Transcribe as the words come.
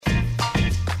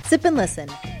Sip and Listen,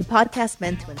 the podcast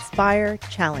meant to inspire,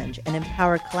 challenge, and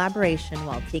empower collaboration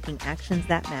while taking actions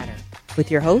that matter. With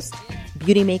your host,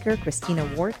 beauty maker Christina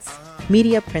Wartz,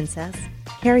 media princess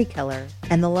Carrie Keller,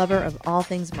 and the lover of all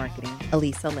things marketing,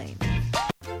 Elisa Lane.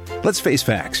 Let's face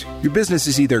facts. Your business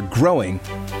is either growing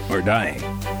or dying.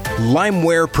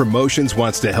 Limeware Promotions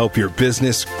wants to help your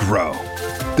business grow.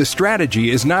 The strategy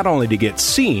is not only to get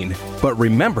seen, but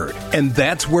remembered. And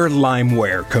that's where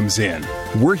Limeware comes in.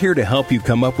 We're here to help you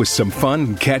come up with some fun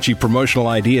and catchy promotional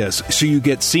ideas so you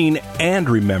get seen and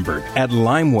remembered. At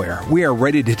Limeware, we are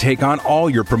ready to take on all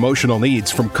your promotional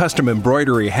needs, from custom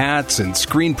embroidery hats and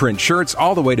screen print shirts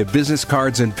all the way to business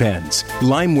cards and pens.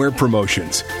 Limeware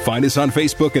Promotions. Find us on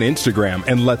Facebook and Instagram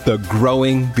and let the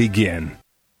growing begin.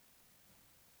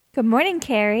 Good morning,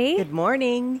 Carrie. Good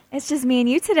morning. It's just me and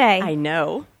you today. I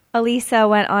know. Elisa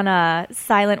went on a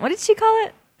silent, what did she call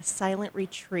it? A silent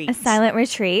retreat. A silent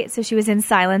retreat. So she was in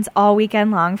silence all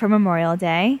weekend long for Memorial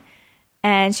Day.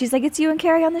 And she's like, it's you and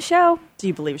Carrie on the show. Do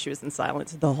you believe she was in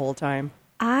silence the whole time?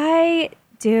 I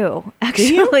do,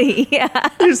 actually. Yeah.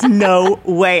 There's no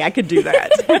way I could do that.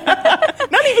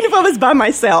 Not even if I was by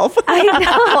myself. I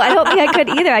know. I don't think I could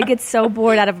either. I'd get so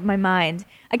bored out of my mind.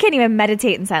 I can't even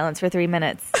meditate in silence for 3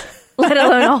 minutes, let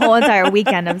alone a whole entire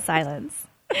weekend of silence.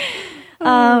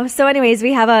 So anyways,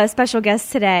 we have a special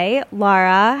guest today,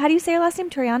 Laura. How do you say your last name?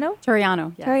 Turiano?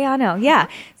 Turiano. Yeah. Turiano, yeah.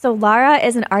 So Laura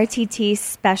is an RTT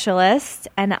specialist,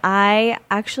 and I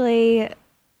actually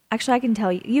I can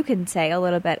tell you, you can say a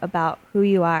little bit about who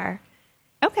you are.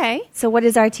 Okay. So what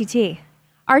is RTT?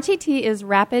 RTT is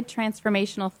Rapid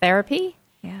Transformational Therapy.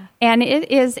 Yeah. And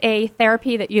it is a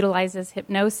therapy that utilizes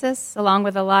hypnosis along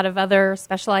with a lot of other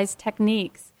specialized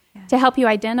techniques to help you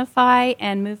identify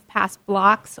and move past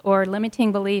blocks or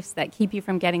limiting beliefs that keep you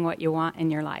from getting what you want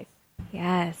in your life.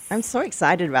 Yes. I'm so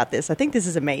excited about this. I think this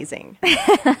is amazing.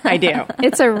 I do.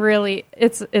 It's a really,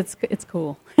 it's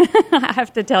cool. I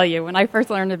have to tell you, when I first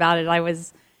learned about it, I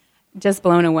was just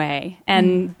blown away.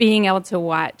 And being able to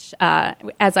watch,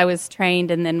 as I was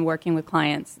trained and then working with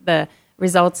clients, the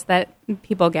results that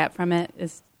people get from it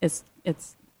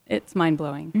it's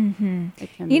mind-blowing.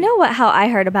 Mm-hmm. You know how I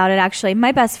heard about it, actually?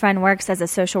 My best friend works as a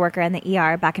social worker in the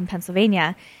ER back in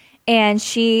Pennsylvania, and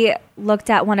she looked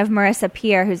at one of Marissa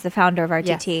Peer, who's the founder of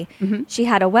RTT. Yes. Mm-hmm. She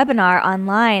had a webinar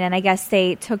online, and I guess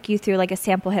they took you through like a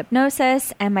sample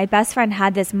hypnosis, and my best friend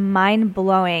had this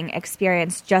mind-blowing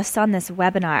experience just on this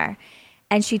webinar.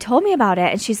 And she told me about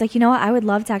it, and she's like, you know what, I would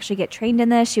love to actually get trained in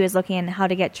this. She was looking at how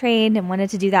to get trained and wanted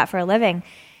to do that for a living.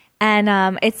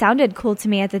 And it sounded cool to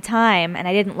me at the time, and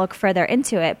I didn't look further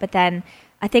into it. But then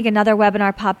I think another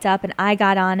webinar popped up, and I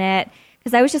got on it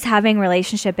because I was just having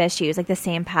relationship issues. Like the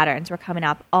same patterns were coming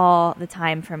up all the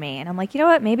time for me. And I'm like, you know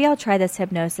what, maybe I'll try this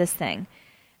hypnosis thing.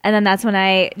 And then that's when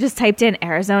I just typed in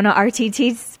Arizona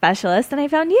RTT specialist, and I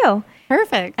found you.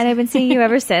 Perfect. And I've been seeing you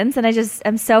ever since, and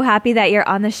I'm so happy that you're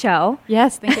on the show.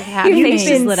 Yes, thank you for having Your me. face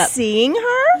just lit up. Seeing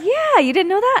her? Yeah, you didn't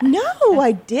know that? No,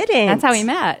 I didn't. That's how we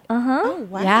met. Uh-huh. Oh,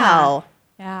 wow.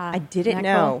 Yeah. I didn't Isn't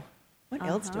that know. cool? What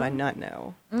else do I not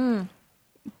know?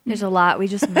 There's a lot. We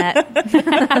just met.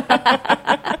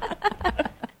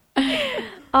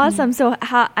 Awesome. So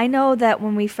I know that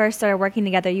when we first started working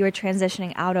together, you were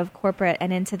transitioning out of corporate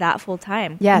and into that full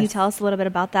time. Yes. Can you tell us a little bit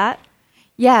about that?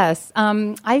 Yes.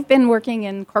 I've been working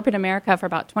in corporate America for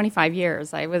about 25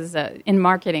 years. I was in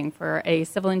marketing for a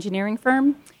civil engineering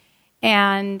firm.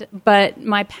 But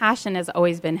my passion has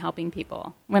always been helping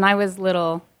people. When I was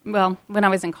when I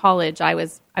was in college, I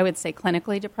would say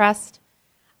clinically depressed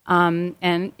and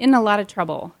in a lot of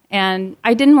trouble. And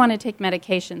I didn't want to take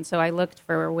medication, so I looked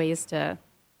for ways to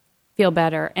feel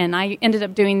better. And I ended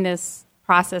up doing this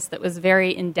process that was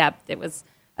very in-depth. It was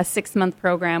a 6-month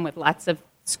program with lots of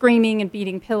screaming and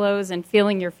beating pillows and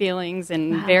feeling your feelings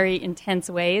in very intense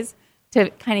ways to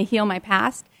kind of heal my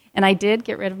past. And I did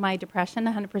get rid of my depression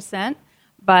 100%,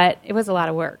 but it was a lot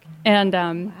of work. And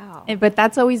but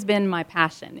that's always been my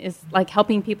passion, is like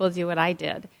helping people do what I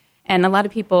did. And a lot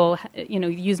of people,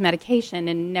 use medication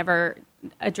and never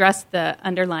address the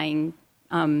underlying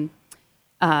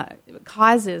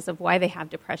causes of why they have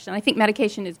depression. I think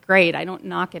medication is great. I don't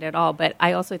knock it at all, but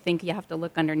I also think you have to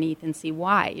look underneath and see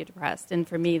why you're depressed. And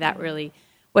for me, that really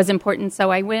was important.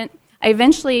 So I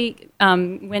eventually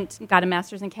went and got a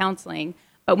master's in counseling.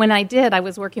 But when I did, I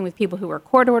was working with people who were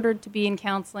court-ordered to be in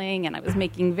counseling, and I was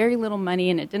making very little money,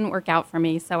 and it didn't work out for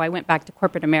me. So I went back to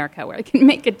corporate America, where I can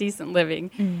make a decent living.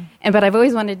 But I've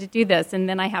always wanted to do this. And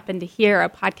then I happened to hear a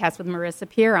podcast with Marissa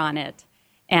Peer on it,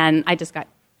 and I just got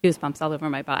goosebumps all over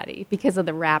my body because of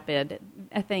the rapid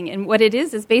thing. And what it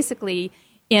is basically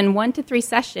in 1 to 3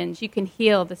 sessions, you can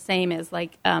heal the same as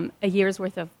like a year's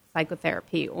worth of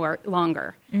psychotherapy or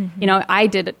longer. You know, I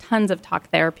did tons of talk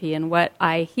therapy, and what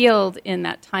I healed in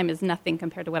that time is nothing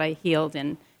compared to what I healed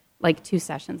in like 2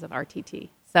 sessions of RTT.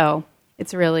 So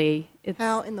it's really...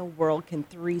 How in the world can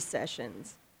 3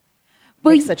 sessions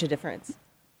Well, make such a difference?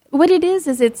 What it is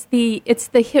it's the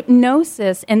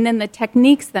hypnosis and then the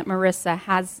techniques that Marissa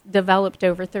has developed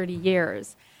over 30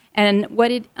 years. And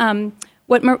what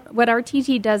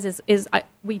RTT does is I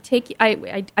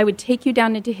would take you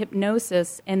down into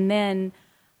hypnosis, and then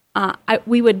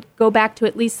we would go back to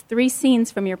at least 3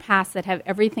 scenes from your past that have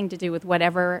everything to do with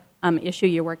whatever issue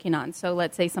you're working on. So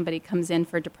let's say somebody comes in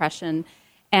for depression,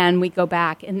 and we go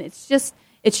back, and it's just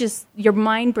your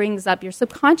mind brings up, your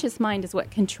subconscious mind is what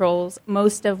controls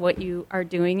most of what you are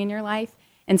doing in your life.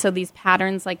 And so these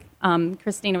patterns, like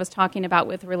Christina was talking about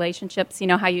with relationships, you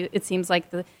know how it seems like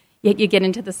you get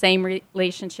into the same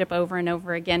relationship over and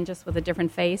over again just with a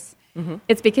different face. Mm-hmm.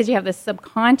 It's because you have this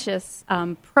subconscious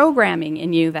programming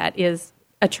in you that is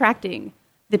attracting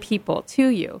the people to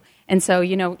you. And so,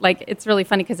 you know, like it's really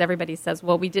funny because everybody says,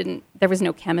 well, there was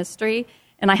no chemistry.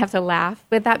 And I have to laugh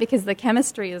with that because the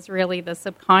chemistry is really the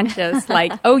subconscious,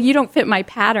 like, oh, you don't fit my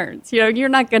patterns. You know, you're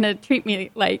not going to treat me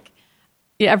like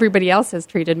everybody else has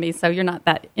treated me, so you're not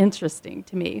that interesting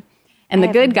to me. And the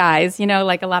good guys, you know,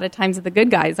 like a lot of times the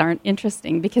good guys aren't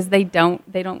interesting because they don't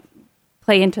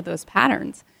play into those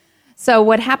patterns. So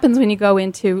what happens when you go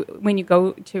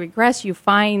to regress, you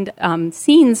find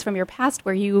scenes from your past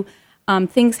where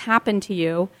things happen to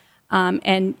you.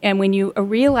 And when you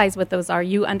realize what those are,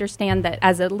 you understand that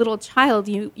as a little child,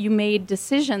 you made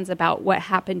decisions about what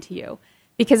happened to you.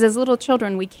 Because as little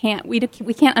children, we can't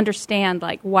understand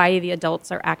like why the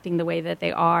adults are acting the way that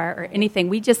they are or anything.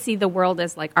 We just see the world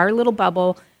as like our little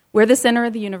bubble. We're the center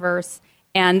of the universe,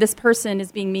 and this person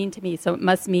is being mean to me, so it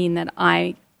must mean that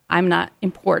I'm not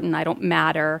important. I don't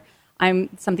matter.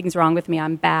 Something's wrong with me.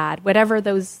 I'm bad. Whatever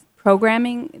those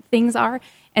programming things are.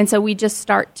 And so we just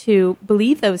start to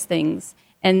believe those things,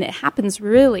 and it happens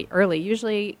really early.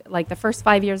 Usually, like the first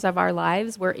 5 years of our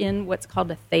lives, we're in what's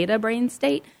called a theta brain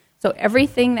state. So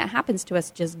everything that happens to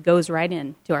us just goes right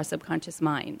into our subconscious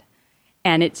mind,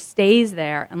 and it stays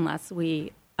there unless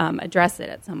we address it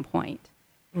at some point.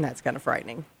 And that's kind of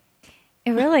frightening.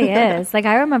 It really is. Like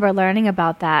I remember learning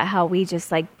about that, how we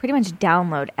just like pretty much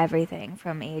download everything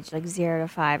from age like 0 to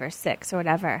 5 or 6 or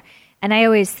whatever. And I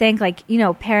always think like, you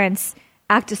know, parents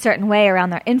act a certain way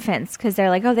around their infants because they're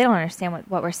like, oh, they don't understand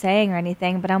what we're saying or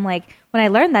anything. But I'm like, when I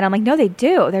learned that, I'm like, no, they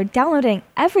do. They're downloading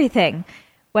everything,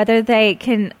 whether they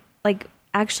can like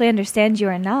actually understand you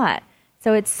or not.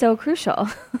 So it's so crucial.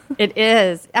 It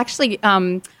is. Actually,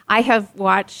 I have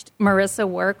watched Marissa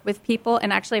work with people,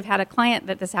 and actually I've had a client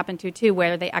that this happened to too,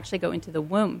 where they actually go into the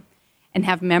womb and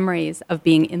have memories of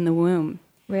being in the womb.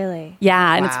 Really?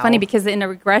 Yeah, and Wow. It's funny because in a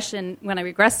regression, when I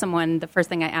regress someone, the first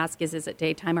thing I ask is it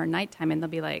daytime or nighttime? And they'll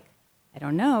be like, I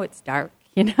don't know, it's dark,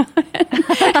 you know?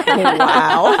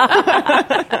 Wow.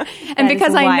 And That because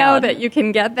is I know wild. that you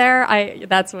can get there,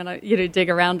 that's when I dig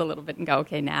around a little bit and go,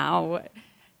 okay, now,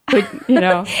 you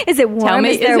know. Is it warm?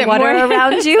 Is there water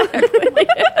around you?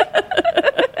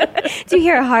 Do you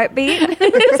hear a heartbeat?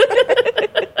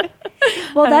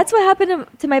 Well, that's what happened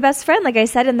to my best friend. Like I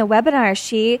said in the webinar,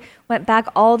 she went back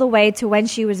all the way to when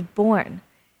she was born.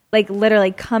 Like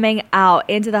literally coming out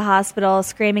into the hospital,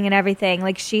 screaming and everything.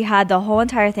 Like she had the whole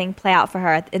entire thing play out for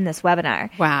her in this webinar.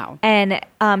 Wow. And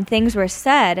things were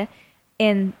said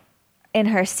in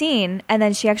her scene, and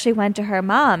then she actually went to her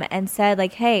mom and said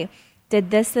like, hey, did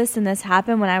this, and this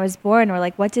happen when I was born? Or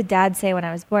like, what did dad say when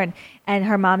I was born? And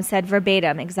her mom said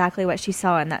verbatim exactly what she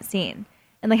saw in that scene.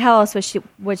 And like, how else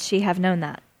would she have known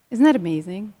that? Isn't that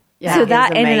amazing? Yeah, So it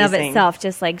that is in and of amazing. itself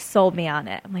just like sold me on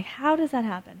it. I'm like, how does that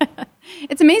happen?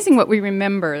 It's amazing what we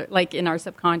remember, like in our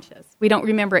subconscious. We don't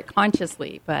remember it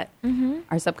consciously, but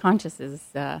our subconscious is...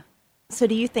 So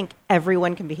do you think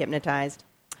everyone can be hypnotized?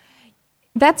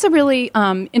 That's a really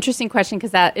interesting question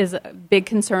because that is a big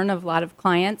concern of a lot of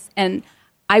clients. And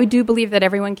I do believe that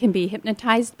everyone can be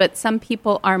hypnotized, but some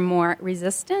people are more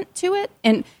resistant to it.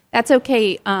 And that's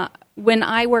okay. When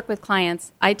I work with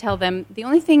clients, I tell them the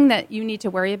only thing that you need to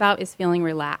worry about is feeling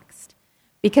relaxed.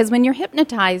 Because when you're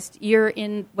hypnotized, you're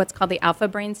in what's called the alpha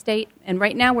brain state. And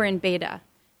right now we're in beta.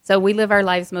 So we live our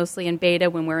lives mostly in beta.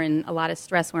 When we're in a lot of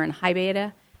stress, we're in high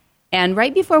beta. And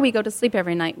right before we go to sleep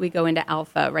every night, we go into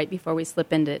alpha, right before we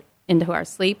slip into our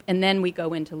sleep. And then we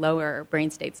go into lower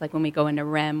brain states. Like when we go into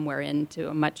REM, we're into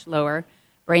a much lower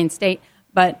brain state.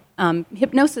 But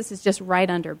hypnosis is just right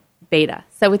under beta.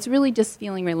 So it's really just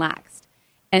feeling relaxed.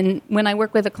 And when I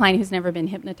work with a client who's never been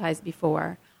hypnotized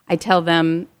before, I tell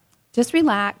them, just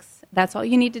relax. That's all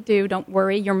you need to do. Don't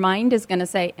worry. Your mind is going to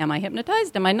say, am I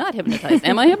hypnotized? Am I not hypnotized?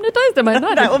 Am I hypnotized? Am I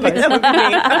not hypnotized?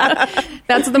 That would be me.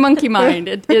 That's the monkey mind.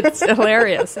 It's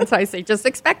hilarious. And so I say, just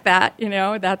expect that.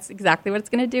 That's exactly what it's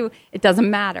going to do. It doesn't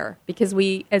matter because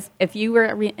if you were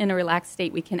in a relaxed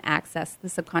state, we can access the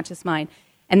subconscious mind.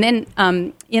 And then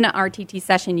in an RTT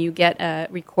session, you get a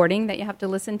recording that you have to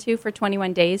listen to for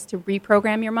 21 days to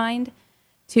reprogram your mind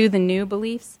to the new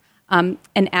beliefs. And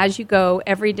as you go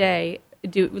every day,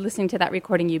 listening to that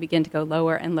recording, you begin to go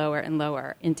lower and lower and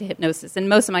lower into hypnosis. And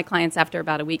most of my clients, after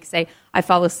about a week, say, I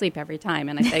fall asleep every time.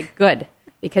 And I say, good,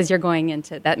 because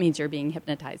that means you're being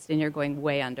hypnotized and you're going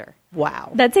way under.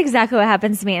 Wow. That's exactly what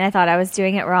happens to me, and I thought I was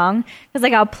doing it wrong.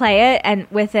 Because, I'll play it, and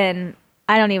within,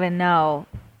 I don't even know,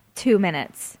 2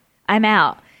 minutes, I'm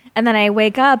out. And then I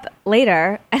wake up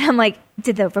later, and I'm like,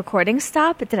 did the recording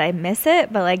stop? Did I miss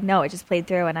it? But, no, it just played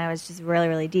through, and I was just really,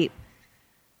 really deep.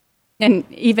 And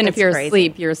even if you're crazy.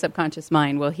 asleep, your subconscious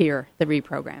mind will hear the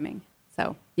reprogramming.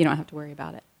 So you don't have to worry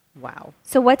about it. Wow.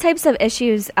 So what types of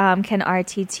issues can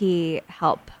RTT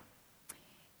help?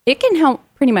 It can help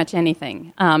pretty much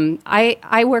anything.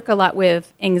 I work a lot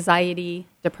with anxiety,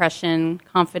 depression,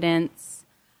 confidence.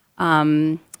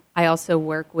 I also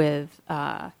work with,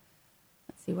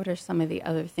 what are some of the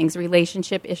other things?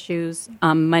 Relationship issues,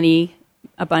 money,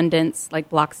 abundance, like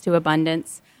blocks to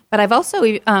abundance. But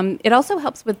it also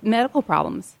helps with medical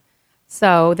problems.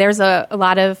 So there's a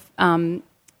lot of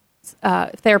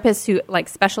therapists who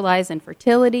specialize in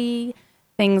fertility,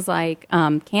 things like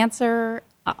cancer,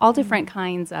 all different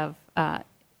kinds of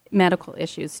medical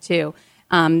issues too.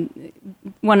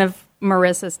 One of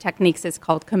Marissa's techniques is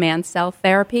called command cell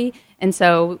therapy. And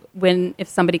so if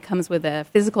somebody comes with a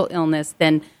physical illness,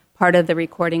 then part of the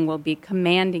recording will be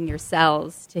commanding your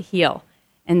cells to heal.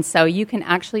 And so you can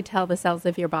actually tell the cells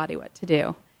of your body what to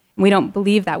do. And we don't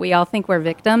believe that. We all think we're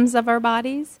victims of our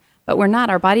bodies, but we're not.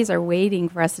 Our bodies are waiting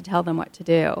for us to tell them what to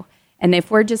do. And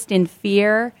if we're just in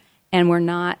fear and we're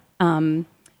not,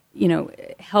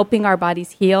 helping our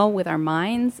bodies heal with our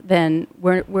minds, then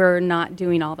we're not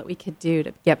doing all that we could do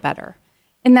to get better.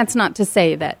 And that's not to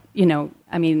say that,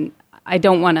 I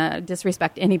don't want to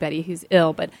disrespect anybody who's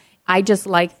ill, but I just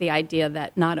like the idea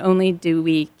that not only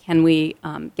can we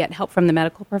get help from the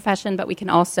medical profession, but we can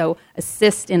also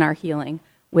assist in our healing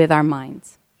with our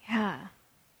minds. Yeah.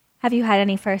 Have you had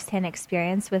any firsthand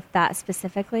experience with that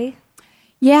specifically?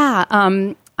 Yeah,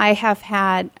 I have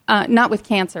had, not with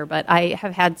cancer, but I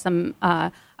have had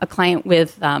a client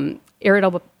with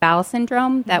irritable bowel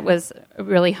syndrome that was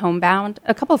really homebound.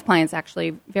 A couple of clients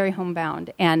actually, very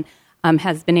homebound, and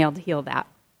has been able to heal that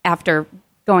after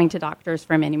going to doctors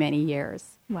for many, many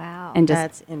years. Wow. And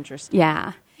That's interesting.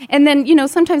 Yeah. And then,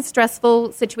 sometimes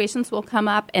stressful situations will come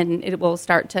up and it will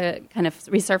start to kind of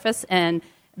resurface, and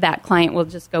that client will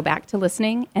just go back to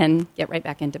listening and get right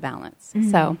back into balance.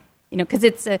 Mm-hmm. So, because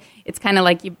it's kind of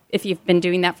like if you've been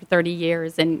doing that for 30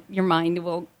 years and your mind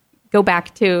will go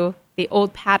back to the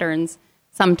old patterns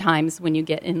sometimes when you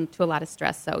get into a lot of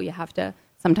stress. So you have to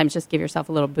sometimes just give yourself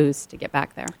a little boost to get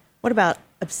back there. What about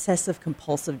obsessive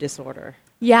compulsive disorder?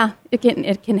 Yeah, it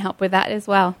can help with that as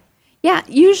well. Yeah,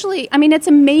 usually, it's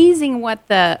amazing what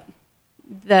the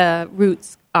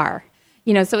roots are.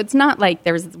 So it's not like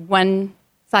there's one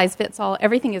size fits all.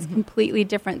 Everything is completely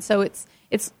different. So it's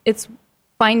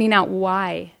finding out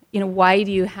why. Why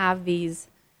do you have these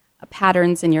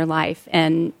patterns in your life,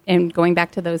 and going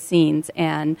back to those scenes.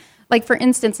 And like, for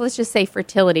instance, let's just say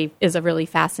fertility is a really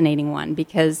fascinating one,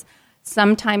 because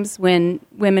sometimes when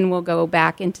women will go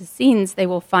back into scenes, they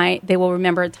will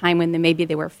remember a time when maybe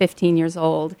they were 15 years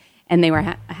old and they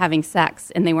were having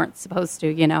sex and they weren't supposed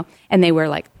to, and they were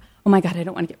like, oh my God, I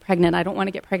don't want to get pregnant. I don't want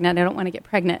to get pregnant. I don't want to get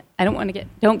pregnant.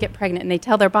 Don't get pregnant. And they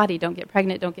tell their body, don't get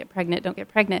pregnant, don't get pregnant, don't get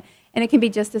pregnant. And it can be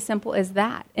just as simple as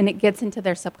that. And it gets into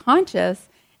their subconscious.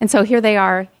 And so here they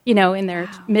are, in their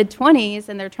mid-20s,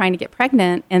 and they're trying to get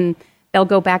pregnant, and they'll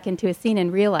go back into a scene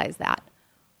and realize that.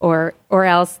 Or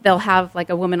else they'll have,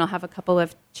 like, a woman will have a couple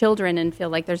of children and feel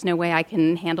like there's no way I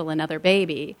can handle another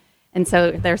baby. And so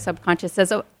their subconscious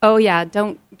says, oh yeah,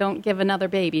 don't give another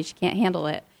baby. She can't handle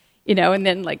it. And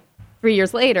then, like, 3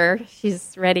 years later,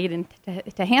 she's ready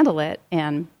to handle it.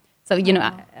 And so,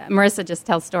 Marissa just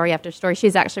tells story after story.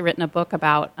 She's actually written a book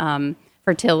about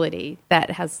fertility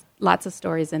that has lots of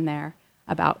stories in there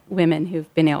about women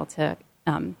who've been able to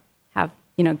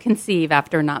conceive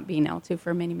after not being able to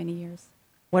for many, many years.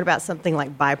 What about something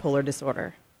like bipolar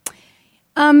disorder?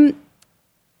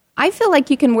 I feel like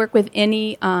you can work with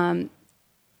any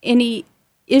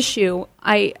issue.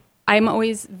 I'm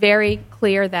always very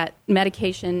clear that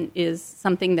medication is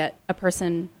something that a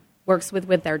person works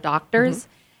with their doctors.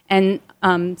 Mm-hmm. And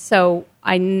so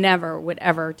I never would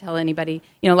ever tell anybody,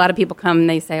 a lot of people come and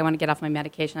they say, I want to get off my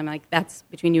medication. I'm like, that's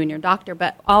between you and your doctor.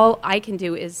 But all I can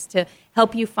do is to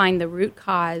help you find the root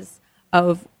cause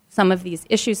of some of these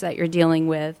issues that you're dealing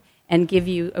with and give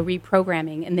you a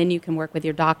reprogramming. And then you can work with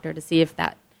your doctor to see if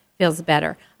that feels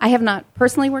better. I have not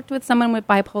personally worked with someone with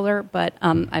bipolar, but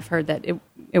I've heard that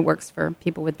it works for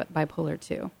people with bipolar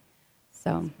too.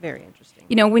 So very interesting.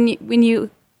 When you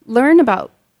learn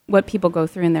about what people go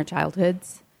through in their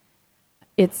childhoods,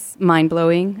 it's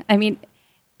mind-blowing. I mean,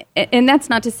 and that's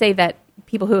not to say that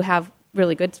people who have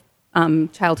really good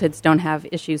childhoods don't have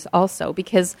issues also,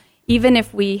 because even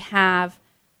if we have,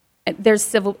 there's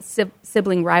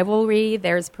sibling rivalry,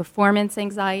 there's performance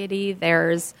anxiety,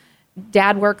 there's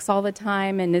dad works all the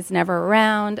time and is never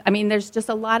around. I mean, there's just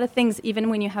a lot of things, even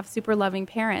when you have super loving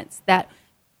parents, that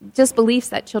just beliefs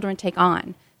that children take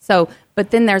on. So,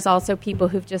 but then there's also people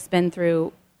who've just been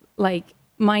through, like,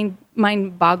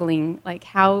 mind-boggling, like,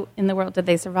 how in the world did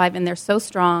they survive? And they're so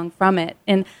strong from it.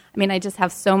 And, I mean, I just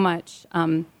have so much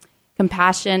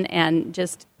compassion and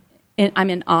just, I'm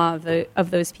in awe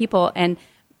of those people.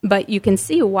 But you can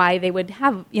see why they would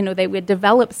have, they would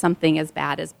develop something as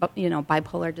bad as,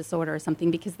 bipolar disorder or something,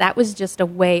 because that was just a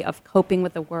way of coping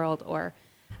with the world. Or,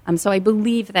 so I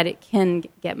believe that it can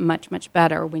get much, much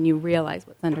better when you realize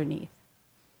what's underneath.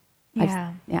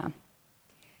 Yeah. Yeah.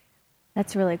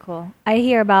 That's really cool. I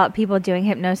hear about people doing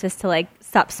hypnosis to, like,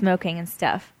 stop smoking and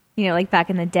stuff. Like back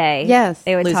in the day. Yes.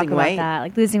 They would Losing talk about weight. that,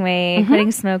 like losing weight,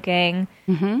 quitting smoking.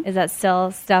 Mm-hmm. Is that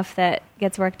still stuff that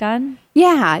gets worked on?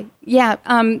 Yeah.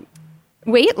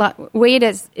 Weight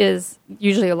is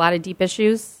usually a lot of deep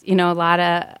issues, a lot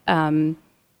of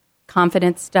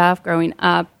confidence stuff growing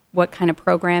up, what kind of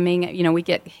programming. We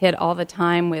get hit all the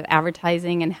time with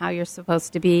advertising and how you're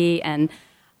supposed to be, and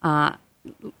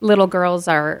little girls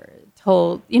are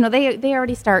told, they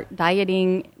already start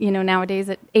dieting, nowadays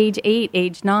at age 8,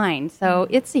 age 9. So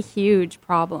it's a huge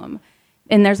problem.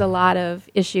 And there's a lot of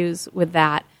issues with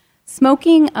that.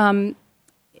 Smoking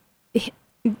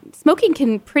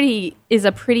is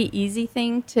a pretty easy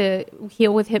thing to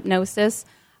heal with hypnosis.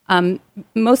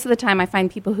 Most of the time I find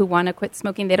people who want to quit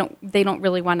smoking, they don't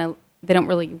really want to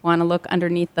look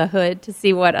underneath the hood to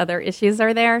see what other issues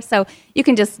are there. So you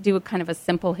can just do a kind of a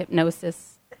simple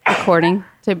hypnosis recording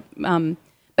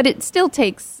but it still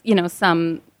takes,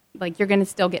 some, like, you're going to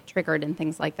still get triggered and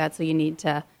things like that. So you need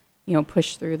to,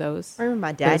 push through those. I remember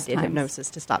my dad did times. hypnosis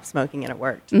to stop smoking, and it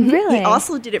worked. Mm-hmm. Really? He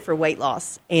also did it for weight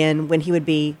loss. And when he would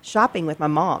be shopping with my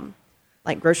mom,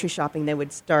 like grocery shopping, they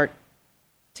would start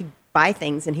to buy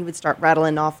things, and he would start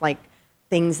rattling off, like,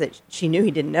 things that she knew he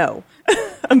didn't know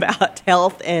about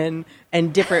health and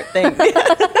different things.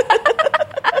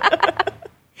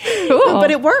 Cool.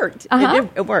 But it worked. Uh-huh.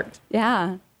 It worked.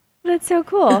 Yeah. That's so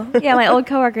cool. Yeah, my old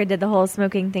coworker did the whole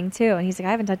smoking thing too, and he's like,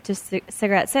 I haven't touched a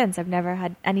cigarette since. I've never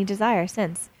had any desire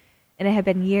since, and it had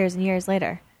been years and years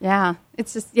later. Yeah.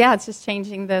 It's just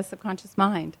changing the subconscious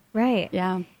mind. Right.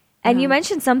 Yeah. And you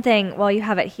mentioned something while you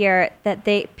have it here that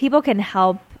people can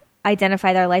help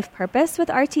identify their life purpose with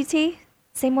RTT.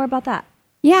 Say more about that.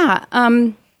 Yeah.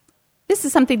 This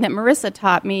is something that Marissa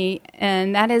taught me,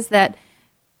 and that is that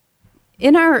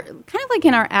in our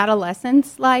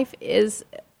adolescence life is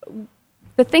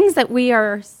the things that we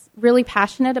are really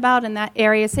passionate about in that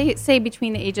area, say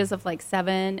between the ages of like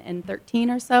 7 and 13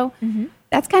 or so,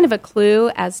 that's kind of a clue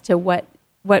as to what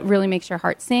really makes your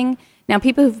heart sing. Now,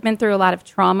 people who've been through a lot of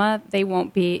trauma, they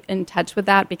won't be in touch with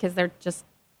that because they're just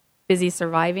busy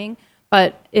surviving.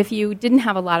 But if you didn't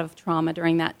have a lot of trauma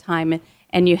during that time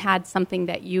and you had something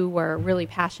that you were really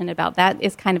passionate about, that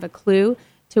is kind of a clue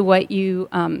to what your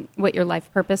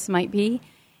life purpose might be.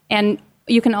 And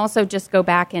you can also just go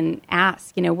back and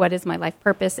ask, what is my life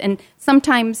purpose? And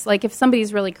sometimes, like, if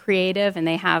somebody's really creative and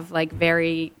they have, like,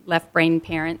 very left-brain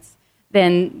parents,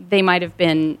 then they might have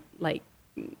been, like,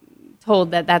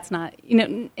 told that that's not,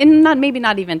 and maybe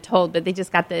not even told, but they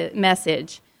just got the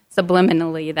message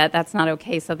subliminally that that's not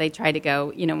okay, so they try to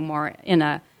go, more in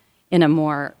a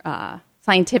more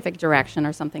scientific direction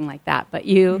or something like that. But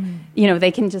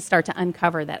they can just start to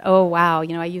uncover that, oh, wow,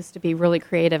 I used to be really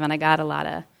creative and I got a lot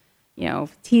of,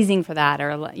 teasing for that,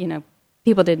 or,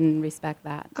 people didn't respect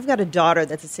that. I've got a daughter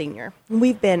that's a senior.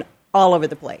 We've been all over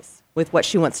the place with what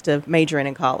she wants to major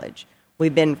in college.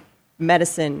 We've been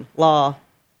medicine, law,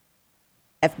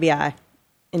 FBI,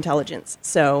 intelligence.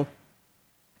 So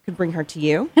I could bring her to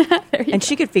you, and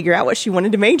she could figure out what she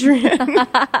wanted to major in.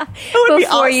 That would be awesome.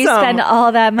 Before you spend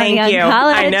all that money Thank on you.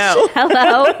 college. I know.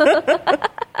 Hello.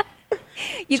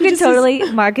 You could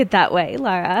totally market that way,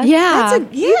 Laura. Yeah.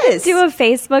 Yes. Do a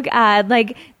Facebook ad,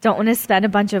 like, don't want to spend a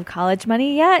bunch of college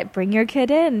money yet? Bring your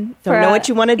kid in. Don't know what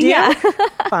you want to do? Yeah.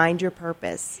 Find your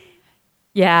purpose.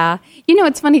 Yeah. You know,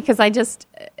 it's funny because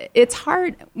it's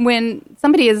hard when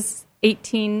somebody is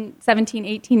 17,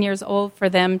 18 years old for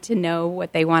them to know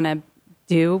what they want to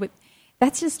do.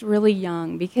 That's just really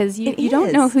young because you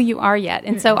don't know who you are yet.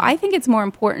 And so I think it's more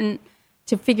important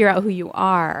to figure out who you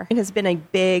are. It has been a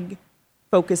big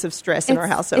focus of stress in our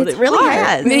household. It's It really hard.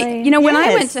 has. Really? You know, when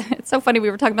I went Yes. to, it's so funny, we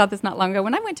were talking about this not long ago.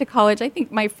 When I went to college, I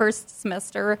think my first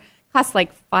semester cost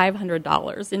like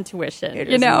 $500 in tuition. It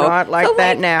you is know? not like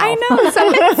that now. I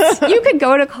know. So you could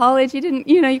go to college.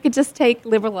 You could just take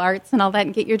liberal arts and all that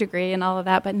and get your degree and all of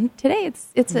that. But today it's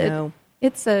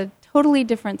a totally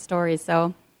different story.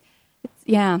 So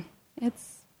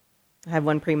it's I have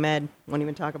one pre-med. Won't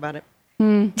even talk about it.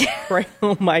 Right.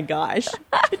 Oh my gosh.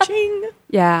 Cha-ching.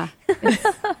 yeah,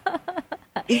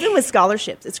 Even with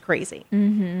scholarships, it's crazy.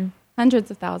 hundreds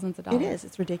of thousands of dollars. It is.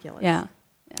 It's ridiculous. Yeah.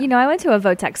 You know, I went to a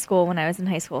Votech school when I was in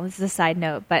high school. This is a side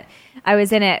note, but I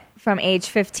was in it from age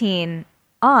 15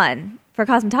 on for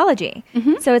cosmetology.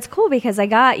 So it's cool because I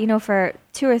got, for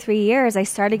 2 or 3 years, I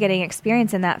started getting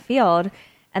experience in that field.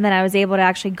 And then I was able to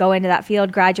actually go into that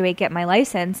field, graduate, get my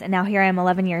license. And now here I am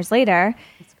 11 years later.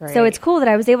 That's great. So it's cool that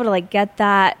I was able to get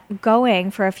that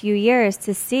going for a few years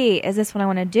to see, is this what I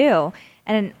want to do?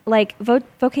 And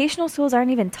vocational schools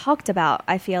aren't even talked about,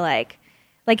 I feel like.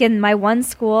 Like in my one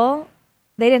school,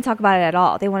 they didn't talk about it at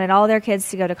all. They wanted all their kids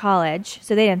to go to college,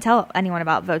 so they didn't tell anyone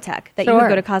about Votech, that you would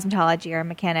go to cosmetology or a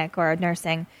mechanic or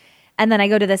nursing. And then I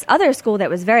go to this other school that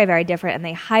was very, very different, and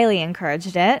they highly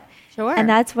encouraged it. Sure. And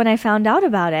that's when I found out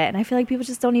about it. And I feel like people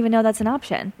just don't even know that's an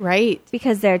option. Right.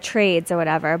 Because they're trades or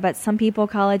whatever. But some people,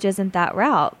 college isn't that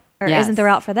route, or Yes. isn't the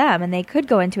route for them. And they could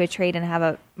go into a trade and have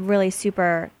a really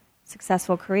super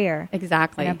successful carear.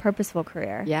 Exactly. And a purposeful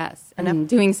career. Yes. And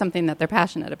doing something that they're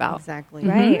passionate about. Exactly.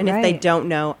 Right, And if they right. don't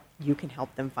know, you can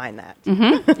help them find that.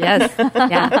 Yes.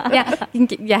 Yeah. You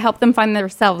can help them find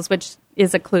themselves, which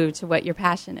is a clue to what your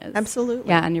passion is. Absolutely.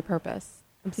 Yeah, and your purpose.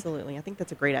 Absolutely. I think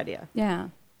that's a great idea. Yeah.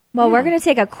 Well, we're going to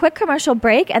take a quick commercial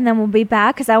break, and then we'll be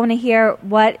back because I want to hear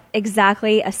what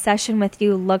exactly a session with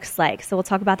you looks like. So we'll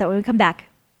talk about that when we come back.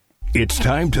 It's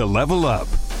time to level up.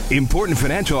 Important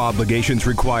financial obligations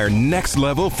require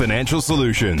next-level financial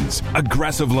solutions.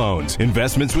 Aggressive loans,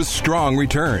 investments with strong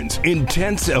returns,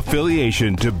 intense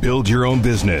affiliation to build your own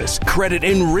business, credit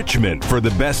enrichment for the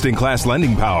best-in-class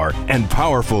lending power, and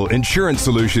powerful insurance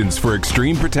solutions for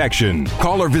extreme protection.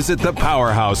 Call or visit the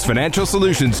Powerhouse Financial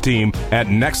Solutions team at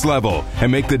Next Level and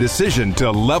make the decision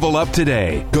to level up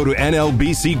today. Go to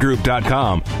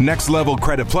nlbcgroup.com,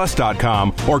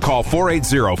 nextlevelcreditplus.com, or call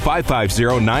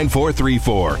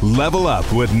 480-550-9434. Level up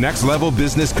with Next Level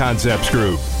Business Concepts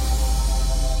Group.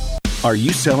 Are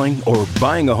you selling or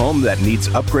buying a home that needs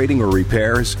upgrading or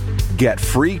repairs? Get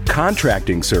free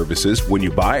contracting services when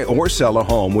you buy or sell a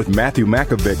home with Matthew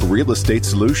Makovic Real Estate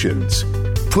Solutions.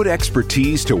 Put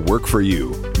expertise to work for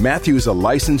you. Matthew is a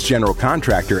licensed general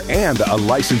contractor and a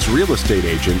licensed real estate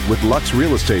agent with Lux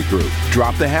Real Estate Group.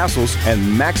 Drop the hassles and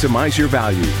maximize your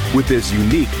value with this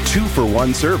unique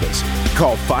 2-for-1 service.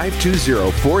 Call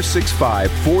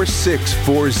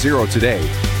 520-465-4640 today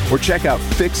or check out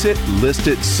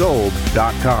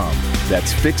FixItListedSold.com.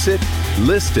 That's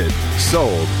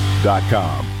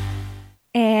FixItListedSold.com.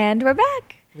 And we're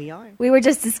back. We are. We were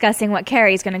just discussing what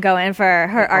Carrie's going to go in for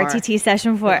her are. RTT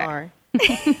session for. We are.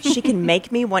 She can make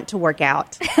me want to work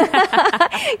out. You're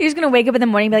just going to wake up in the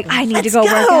morning and be like, I need to Let's go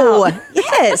work out.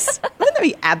 Yes. Wouldn't that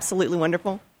be absolutely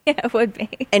wonderful? Yeah, it would be.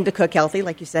 And to cook healthy,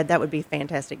 like you said, that would be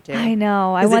fantastic too. I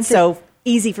know. I 'Cause want it's to. so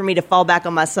easy for me to fall back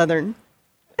on my Southern.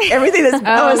 Everything that's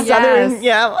Oh, Southern, yes.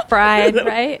 yeah. Fried,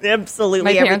 right? Absolutely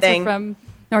My parents everything. are from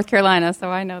North Carolina, so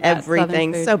I know that.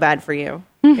 Everything. Southern So food. bad for you.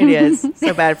 It is.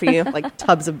 So bad for you. Like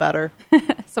tubs of butter.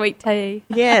 Sweet tea.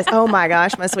 Yes. Oh my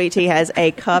gosh. My sweet tea has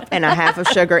a cup and a half of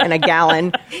sugar in a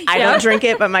gallon. I don't drink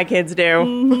it, but my kids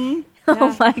do.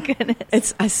 Oh my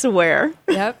goodness. I swear.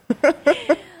 Yep.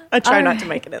 I try not to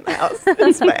make it in the house.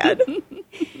 It's bad.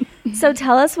 So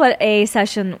tell us what a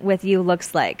session with you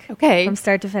looks like. Okay. From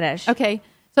start to finish. Okay.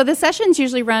 So the sessions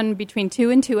usually run between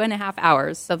 2 and 2.5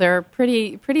 hours. So they're a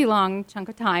pretty long chunk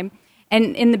of time.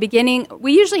 And in the beginning,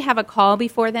 we usually have a call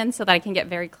before then so that I can get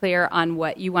very clear on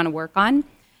what you want to work on.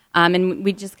 And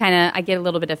we just I get a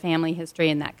little bit of family history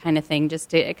and that kind of thing just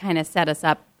to kind of set us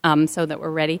up so that we're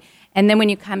ready. And then when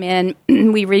you come in,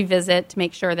 we revisit to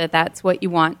make sure that that's what you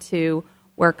want to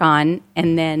work on.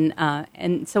 And then,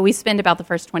 and so we spend about the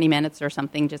first 20 minutes or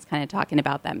something just kind of talking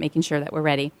about that, making sure that we're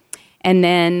ready. And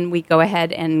then we go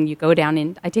ahead and you go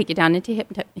down I take you down into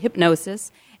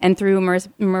hypnosis. And through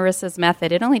Marissa's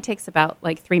method, it only takes about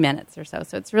like 3 minutes or so.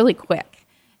 So it's really quick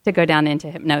to go down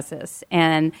into hypnosis.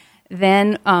 And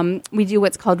then we do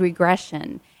what's called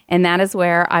regression. And that is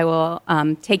where I will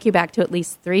take you back to at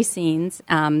least 3 scenes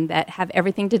that have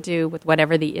everything to do with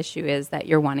whatever the issue is that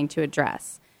you're wanting to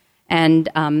address. And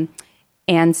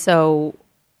so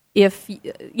if,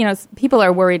 people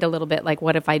are worried a little bit, like,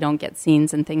 what if I don't get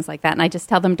scenes and things like that? And I just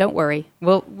tell them, don't worry,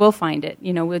 we'll find it.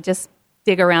 We'll just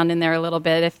dig around in there a little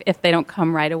bit if they don't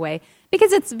come right away,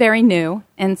 because it's very new.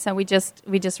 And so we just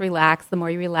relax. The more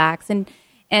you relax, and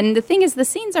the thing is, the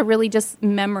scenes are really just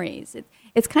memories.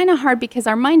 It's kind of hard because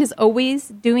our mind is always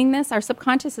doing this. Our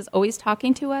subconscious is always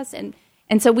talking to us, and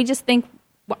so we just think,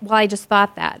 well, I just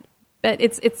thought that. But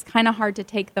it's kind of hard to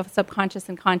take the subconscious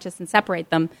and conscious and separate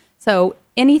them. So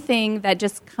anything that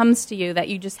just comes to you that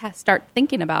you just start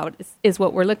thinking about is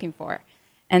what we're looking for.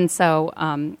 And so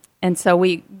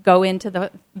we go into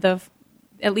the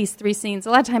at least 3 scenes.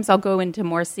 A lot of times I'll go into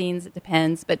more scenes. It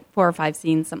depends, but 4 or 5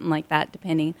 scenes, something like that,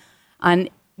 depending on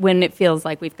when it feels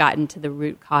like we've gotten to the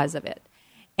root cause of it.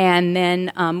 And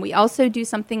then we also do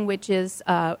something which is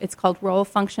it's called role,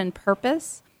 function,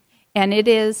 purpose, and it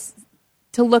is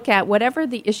to look at whatever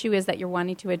the issue is that you're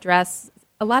wanting to address.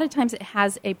 A lot of times it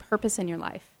has a purpose in your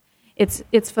life.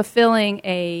 It's fulfilling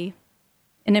an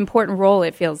important role,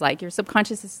 it feels like. Your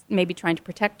subconscious is maybe trying to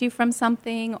protect you from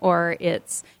something, or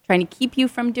it's trying to keep you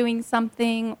from doing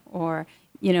something, or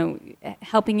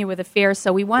helping you with a fear.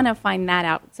 So we want to find that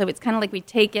out. So it's kind of like we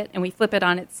take it and we flip it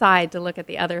on its side to look at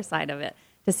the other side of it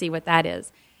to see what that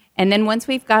is. And then once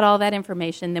we've got all that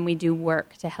information, then we do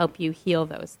work to help you heal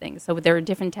those things. So there are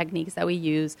different techniques that we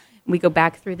use. We go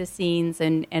back through the scenes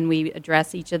and we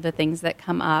address each of the things that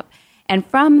come up. And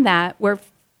from that, we're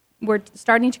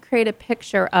starting to create a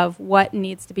picture of what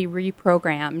needs to be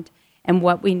reprogrammed and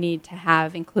what we need to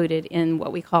have included in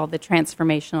what we call the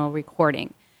transformational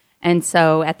recording. And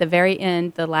so at the very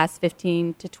end, the last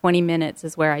 15 to 20 minutes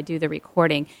is where I do the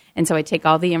recording. And so I take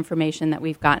all the information that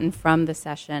we've gotten from the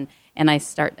session and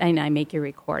I make your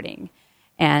recording.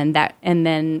 And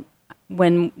then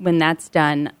when that's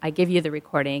done, I give you the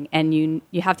recording, and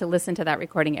you have to listen to that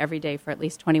recording every day for at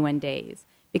least 21 days,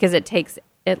 because it takes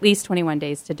at least 21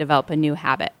 days to develop a new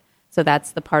habit. So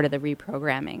that's the part of the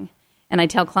reprogramming. And I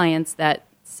tell clients that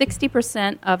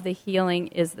 60% of the healing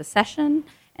is the session,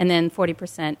 and then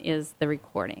 40% is the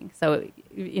recording. So,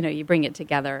 you bring it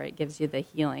together, it gives you the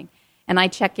healing. And I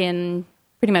check in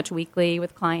pretty much weekly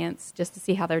with clients just to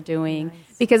see how they're doing.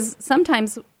 Nice. Because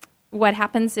sometimes what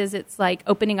happens is it's like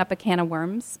opening up a can of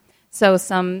worms. So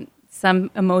some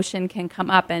emotion can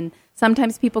come up, and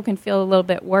sometimes people can feel a little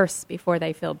bit worse before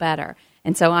they feel better.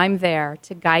 And so I'm there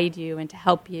to guide you and to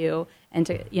help you and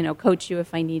to, coach you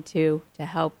if I need to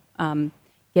help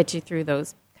get you through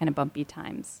those kind of bumpy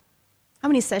times. How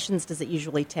many sessions does it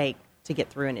usually take to get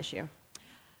through an issue?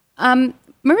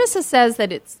 Marissa says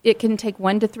that it can take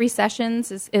 1 to 3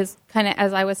 sessions is kind of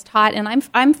as I was taught, and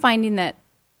I'm finding that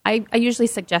I usually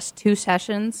suggest 2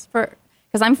 sessions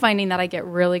because I'm finding that I get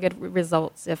really good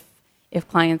results if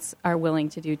clients are willing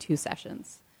to do 2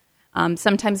 sessions.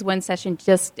 Sometimes 1 session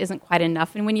just isn't quite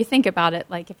enough, and when you think about it,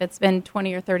 like if it's been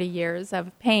 20 or 30 years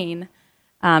of pain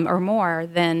or more,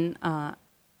 then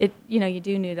you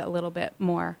do need a little bit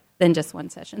more than just 1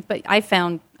 session. But I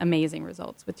found amazing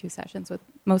results with 2 sessions with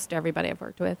most everybody I've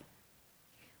worked with.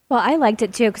 Well, I liked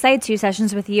it too because I had 2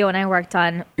 sessions with you and I worked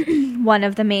on one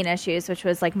of the main issues, which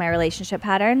was like my relationship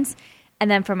patterns. And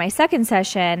then for my second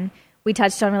session, we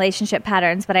touched on relationship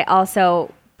patterns, but I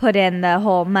also put in the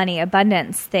whole money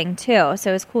abundance thing too.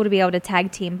 So it was cool to be able to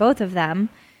tag team both of them,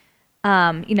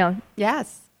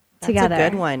 yes, together. That's a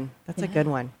good one. That's a good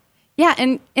one. Yeah,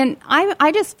 and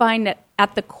I just find that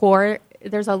at the core,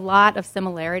 there's a lot of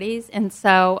similarities, and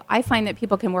so I find that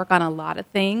people can work on a lot of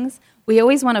things. We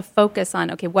always want to focus on,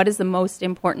 okay, what is the most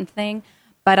important thing?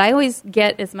 But I always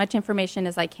get as much information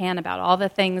as I can about all the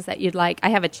things that you'd like. I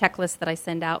have a checklist that I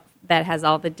send out that has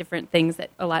all the different things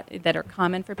that are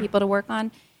common for people to work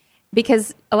on,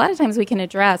 because a lot of times we can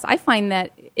address. I find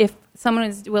that if someone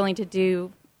is willing to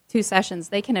do 2 sessions,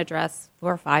 they can address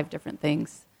 4 or 5 different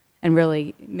things and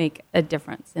really make a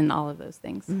difference in all of those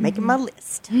things. Making my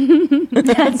list.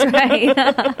 That's right.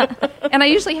 And I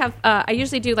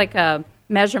usually do like a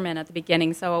measurement at the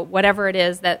beginning. So whatever it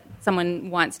is that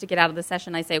someone wants to get out of the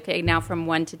session, I say, okay, now from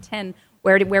 1 to 10,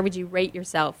 where would you rate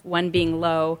yourself? 1 being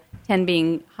low, 10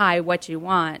 being high, what you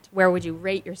want. Where would you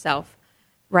rate yourself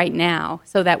right now?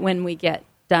 So that when we get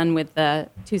done with the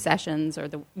 2 sessions or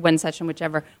the 1 session,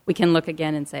 whichever, we can look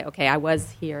again and say, okay, I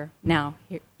was here, now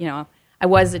here, I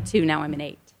was a 2, now I'm an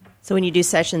 8. So when you do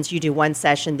sessions, you do one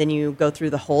session, then you go through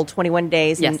the whole 21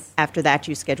 days, and Yes. after that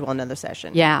you schedule another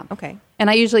session. Yeah. Okay. And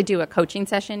I usually do a coaching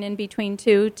session in between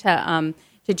too to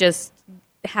just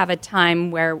have a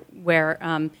time where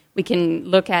we can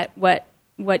look at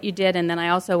what you did, and then I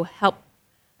also help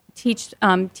teach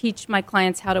my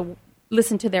clients how to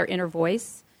listen to their inner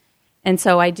voice. And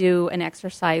so I do an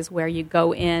exercise where you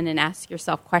go in and ask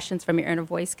yourself questions from your inner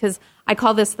voice, because I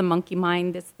call this the monkey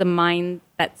mind. It's the mind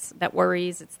that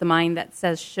worries. It's the mind that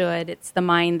says should. It's the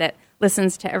mind that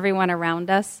listens to everyone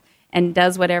around us and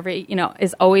does whatever,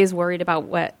 is always worried about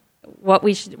what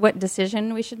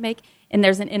decision we should make. And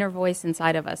there's an inner voice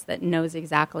inside of us that knows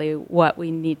exactly what we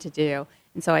need to do.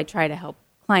 And so I try to help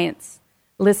clients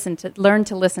learn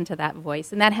to listen to that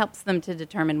voice, and that helps them to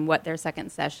determine what their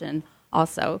second session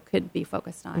also could be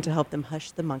focused on. And to help them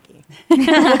hush the monkey.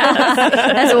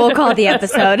 That's what we'll call the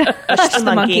episode. Hush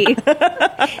the monkey.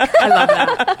 I love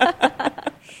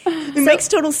that. It makes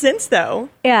total sense, though.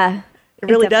 Yeah. It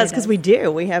really definitely does, because we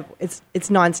do. It's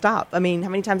nonstop. I mean, how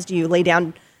many times do you lay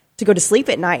down to go to sleep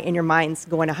at night and your mind's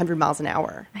going 100 miles an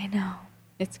hour? I know.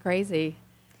 It's crazy.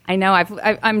 I know.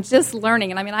 I'm just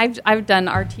learning, and I mean, I've done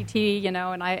RTT,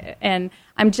 and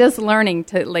I'm just learning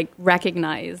to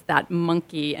recognize that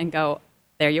monkey and go,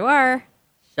 there you are,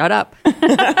 shut up.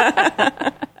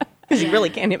 Because you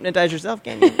really can't hypnotize yourself,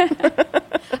 can you?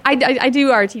 I do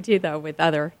RTT though with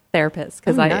other therapists,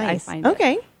 because I Nice. find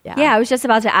okay. Yeah, I was just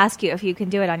about to ask you if you can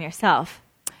do it on yourself.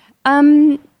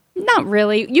 Not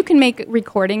really. You can make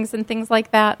recordings and things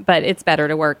like that, but it's better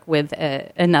to work with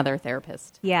another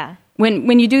therapist. Yeah.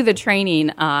 When you do the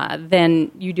training,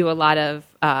 then you do a lot of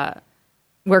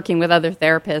working with other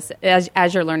therapists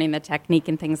as you're learning the technique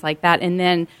and things like that. And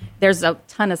then there's a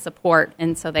ton of support,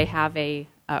 and so they have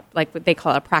what they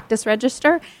call a practice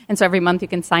register. And so every month you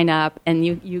can sign up, and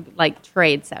you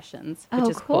trade sessions, which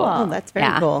is cool. cool. Oh, that's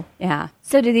very cool. Yeah.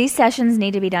 So do these sessions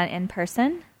need to be done in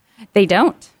person? They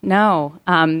don't. No.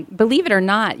 Believe it or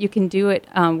not, you can do it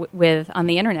on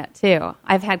the internet too.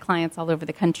 I've had clients all over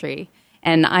the country,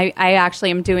 and I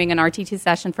actually am doing an RTT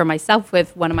session for myself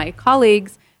with one of my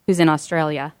colleagues who's in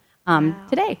Australia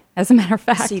today, as a matter of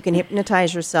fact. So you can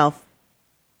hypnotize yourself.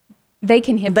 They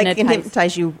can hypnotize. They can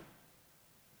hypnotize you.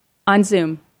 On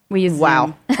Zoom. We use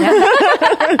Wow.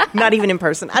 Zoom. Not even in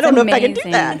person. I don't know if I can do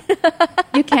amazing. that.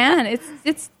 You can.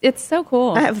 It's so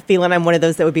cool. I have a feeling I'm one of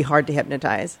those that would be hard to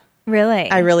hypnotize. Really?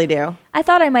 I really do. I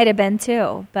thought I might have been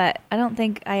too, but I don't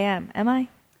think I am. Am I?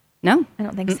 No. I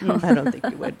don't think so. I don't think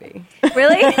you would be.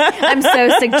 Really? I'm so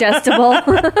suggestible.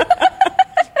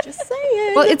 Just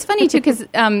saying. Well, it's funny too, because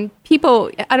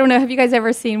people. I don't know. Have you guys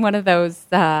ever seen one of those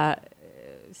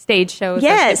stage shows? of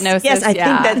Yes, hypnosis? yes, I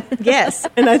think that, yes.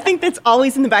 And I think that's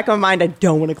always in the back of my mind. I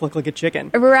don't want to look like a chicken.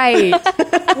 Right.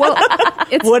 Well,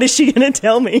 What is she going to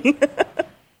tell me?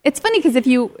 it's funny because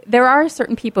there are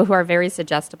certain people who are very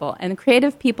suggestible, and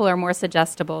creative people are more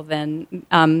suggestible than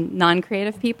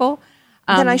non-creative people.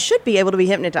 Then I should be able to be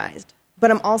hypnotized.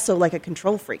 But I'm also like a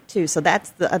control freak, too. So that's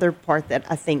the other part that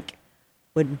I think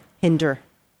would hinder.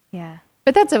 Yeah.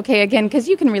 But that's okay, again, because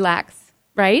you can relax,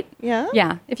 right? Yeah?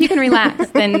 Yeah. If you can relax,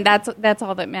 then that's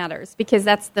all that matters, because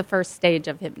that's the first stage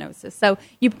of hypnosis. So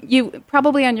you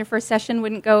probably on your first session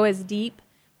wouldn't go as deep,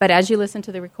 but as you listen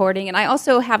to the recording, and I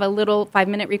also have a little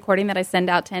 5-minute recording that I send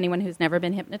out to anyone who's never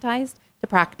been hypnotized to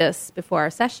practice before our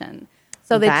session.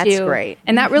 So That's great.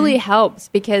 And that really helps,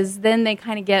 because then they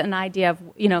kind of get an idea of,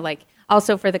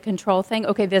 also for the control thing,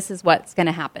 okay, this is what's going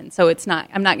to happen. So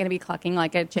I'm not going to be clucking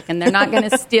like a chicken. They're not going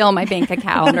to steal my bank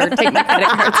account or take my credit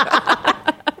cards.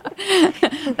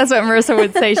 That's what Marissa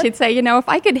would say. She'd say, if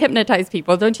I could hypnotize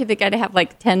people, don't you think I'd have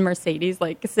 10 Mercedes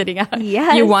sitting out?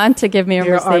 Yes. You want to give me a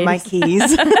Here Mercedes. are my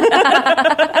keys.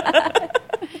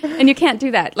 And you can't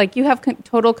do that. You have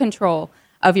total control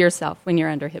of yourself when you're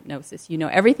under hypnosis. You know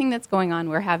everything that's going on.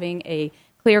 We're having a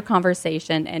clear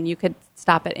conversation, and you could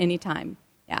stop at any time.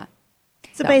 Yeah.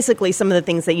 So basically, some of the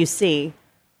things that you see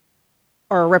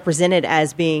are represented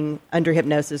as being under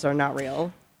hypnosis are not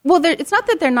real. Well, it's not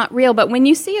that they're not real, but when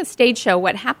you see a stage show,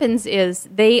 what happens is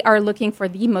they are looking for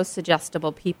the most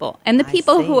suggestible people, and the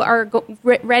people who are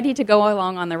ready to go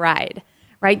along on the ride,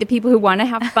 right? The people who want to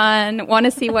have fun, want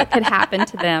to see what could happen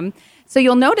to them. So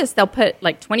you'll notice they'll put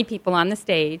 20 people on the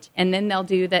stage, and then they'll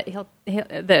do that.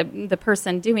 The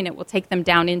person doing it will take them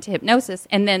down into hypnosis,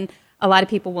 and then a lot of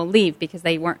people will leave because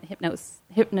they weren't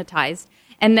hypnotized.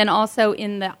 And then also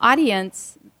in the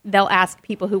audience, they'll ask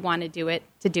people who want to do it,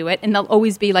 and there'll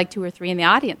always be 2 or 3 in the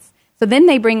audience. So then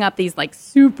they bring up these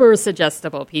super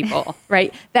suggestible people,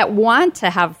 right, that want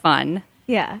to have fun.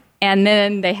 Yeah. And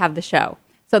then they have the show.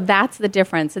 So that's the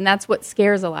difference, and that's what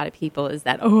scares a lot of people, is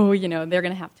that, they're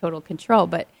going to have total control.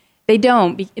 But They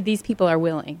don't. These people are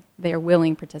willing. They are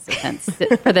willing participants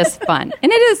for this fun.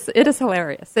 And it is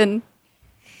hilarious. And,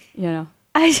 you know.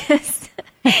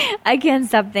 I can't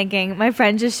stop thinking. My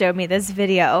friend just showed me this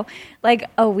video like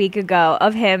a week ago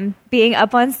of him being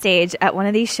up on stage at one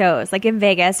of these shows, like in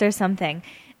Vegas or something.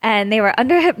 And they were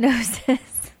under hypnosis.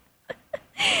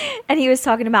 And he was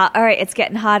talking about, all right, it's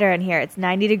getting hotter in here. It's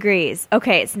 90 degrees.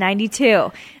 Okay, it's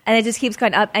 92. And it just keeps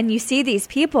going up. And you see these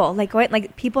people,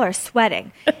 like people are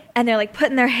sweating. And they're like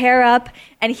putting their hair up.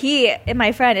 And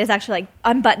my friend is actually like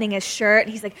unbuttoning his shirt.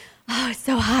 And he's like, oh, it's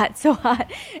so hot, so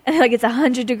hot. And like, it's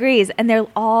 100 degrees. And they're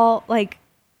all like,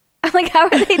 I'm like, how are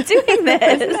they doing this?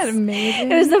 Isn't that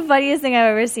amazing? It was the funniest thing I've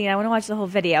ever seen. I want to watch the whole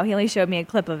video. He only showed me a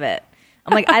clip of it.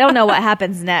 I'm like, I don't know what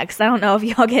happens next. I don't know if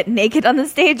y'all get naked on the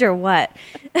stage or what.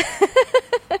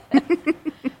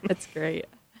 That's great.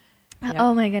 Yep.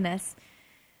 Oh, my goodness.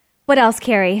 What else,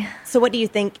 Carrie? So what do you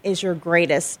think is your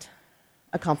greatest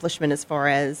accomplishment as far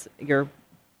as the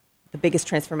biggest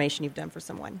transformation you've done for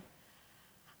someone?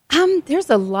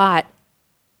 There's a lot.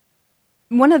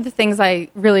 One of the things I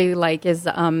really like is,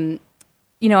 our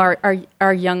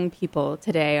young people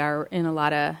today are in a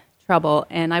lot of trouble.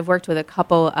 And I've worked with a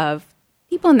couple of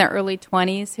people in their early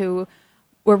 20s who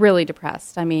were really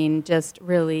depressed. I mean, just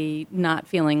really not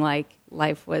feeling like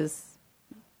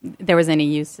there was any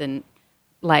use in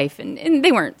life. And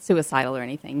they weren't suicidal or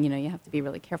anything. You know, you have to be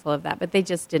really careful of that. But they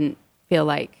just didn't feel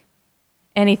like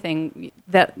anything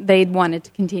that they'd wanted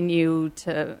to continue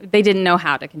to. They didn't know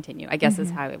how to continue, I guess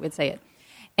is how I would say it.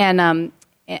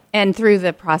 And through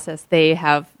the process, they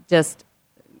have just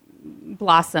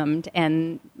blossomed,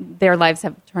 and their lives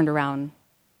have turned around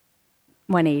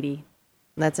 180.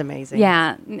 That's amazing.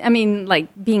 Yeah. I mean, like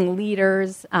being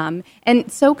leaders and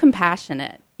so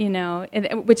compassionate, you know,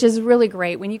 which is really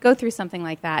great. When you go through something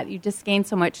like that, you just gain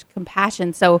so much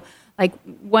compassion. So like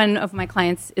one of my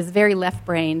clients is very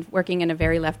left-brained, working in a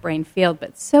very left-brained field,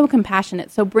 but so compassionate.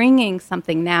 So bringing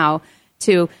something now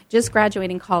to just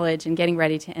graduating college and getting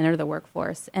ready to enter the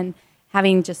workforce and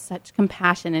having just such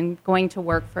compassion and going to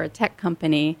work for a tech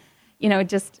company, you know,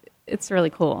 it's really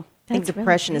cool. I think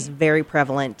depression is very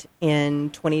prevalent in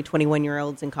 20,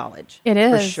 21-year-olds in college. It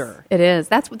is. For sure. It is.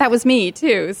 That was me,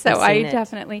 too. So I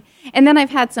definitely... And then I've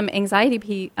had some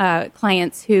anxiety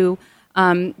clients who...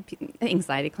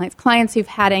 clients who've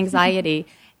had anxiety,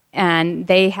 and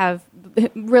they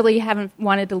haven't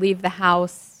wanted to leave the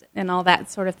house and all that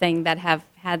sort of thing, that have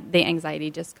had the anxiety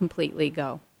just completely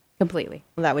go. Completely.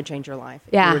 Well, that would change your life.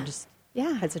 If Yeah. you were just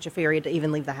had such a fear to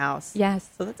even leave the house. Yes.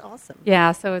 So that's awesome.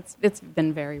 Yeah, so it's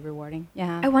been very rewarding.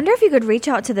 Yeah. I wonder if you could reach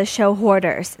out to the show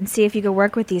Hoarders and see if you could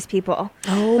work with these people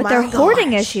with their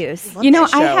hoarding issues. Love You know, that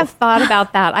show. I have thought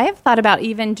about that. I have thought about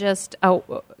even just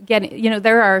getting, you know,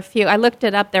 there are a few, I looked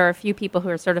it up, there are a few people who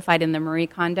are certified in the Marie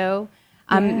Kondo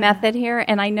method here,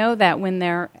 and I know that when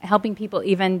they're helping people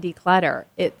even declutter,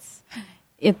 it's,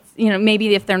 you know,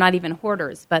 maybe if they're not even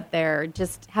hoarders, but they're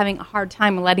just having a hard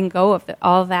time letting go of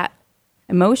all that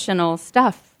emotional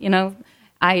stuff. You know,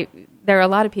 there are a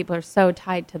lot of people who are so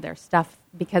tied to their stuff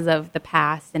because of the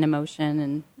past and emotion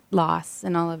and loss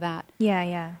and all of that.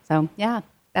 Yeah. So, yeah,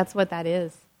 that's what that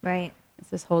is. Right.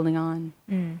 It's just holding on.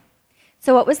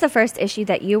 So what was the first issue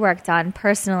that you worked on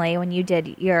personally when you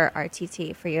did your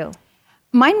RTT for you?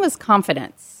 Mine was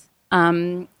confidence.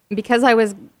 Because I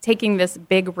was taking this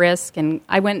big risk, and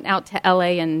I went out to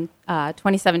LA in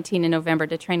 2017 in November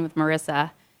to train with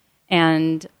Marissa,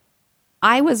 and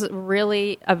I was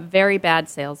really a very bad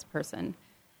salesperson.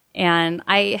 And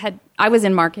I was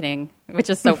in marketing, which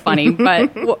is so funny,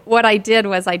 but what I did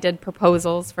was I did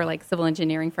proposals for like civil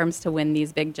engineering firms to win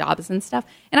these big jobs and stuff.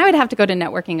 And I would have to go to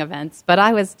networking events, but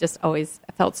I was just I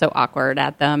felt so awkward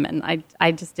at them, and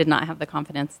I just did not have the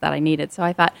confidence that I needed. So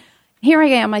I thought, here I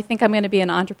am. I think I'm going to be an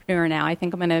entrepreneur now. I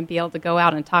think I'm going to be able to go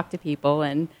out and talk to people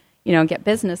and, you know, get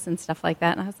business and stuff like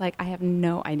that. And I was like, I have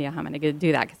no idea how I'm going to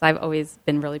do that, because I've always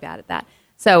been really bad at that.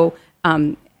 So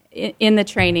in the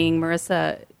training,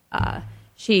 Marissa,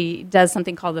 she does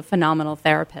something called the Phenomenal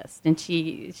Therapist, and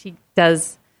she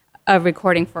does a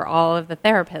recording for all of the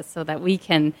therapists so that we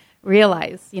can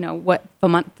realize, you know, what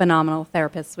phenomenal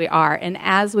therapists we are. And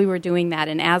as we were doing that,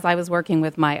 and as I was working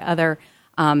with my other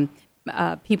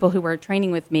people who were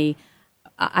training with me,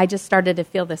 I just started to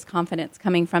feel this confidence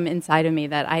coming from inside of me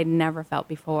that I had never felt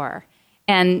before.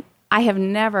 And I have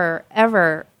never,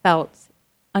 ever felt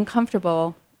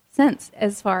uncomfortable since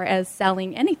as far as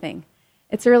selling anything.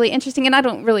 It's really interesting, and I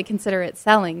don't really consider it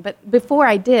selling, but before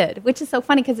I did, which is so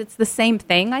funny because it's the same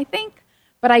thing, I think,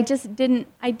 but I didn't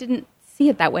see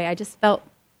it that way. I just felt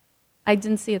I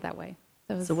didn't see it that way.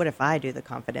 So what if I do the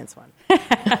confidence one?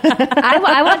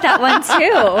 I want that one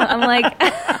too. I'm like,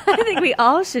 I think we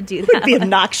all should do that. It'd be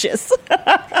obnoxious.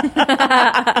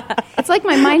 It's like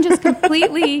my mind just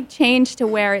completely changed to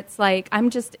where it's like I'm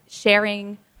just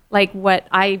sharing like what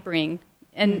I bring,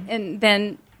 and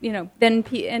then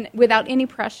and without any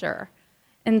pressure,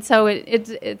 and so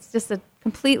it's just a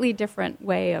completely different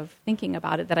way of thinking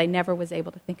about it that I never was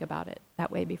able to think about it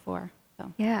that way before.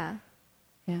 So Yeah.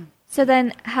 yeah. So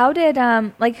then how did,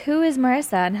 who is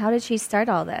Marissa and how did she start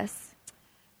all this?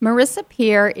 Marissa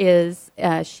Peer is,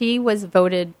 she was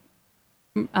voted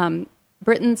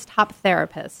Britain's top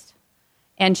therapist,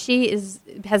 and she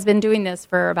has been doing this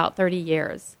for about 30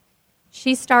 years.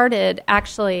 She started,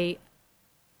 actually,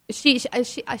 she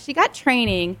got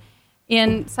training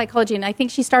in psychology, and I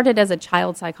think she started as a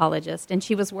child psychologist, and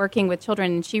she was working with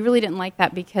children, and she really didn't like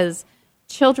that because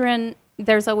children,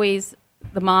 there's always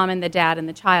the mom and the dad and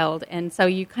the child, and so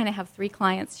you kind of have three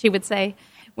clients, she would say,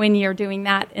 when you're doing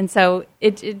that, and so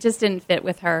it just didn't fit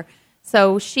with her.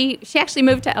 So she actually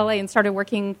moved to LA and started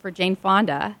working for Jane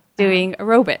Fonda doing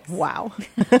aerobics. Wow.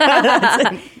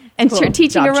 And Cool.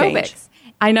 teaching Job aerobics. change.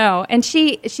 I know. And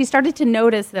she started to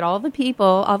notice that all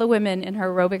the women in her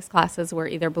aerobics classes were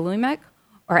either bulimic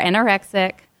or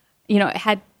anorexic,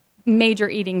 had major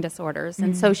eating disorders.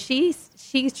 And so she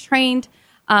trained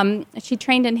in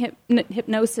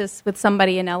hypnosis with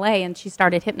somebody in LA, and she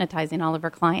started hypnotizing all of her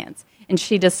clients. And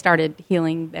she just started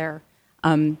healing their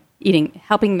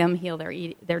helping them heal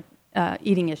their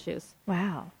eating issues.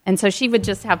 Wow. And so she would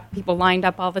just have people lined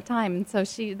up all the time. And so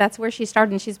that's where she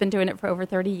started, and she's been doing it for over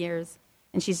 30 years.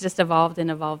 And she's just evolved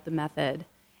the method.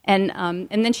 And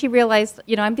then she realized,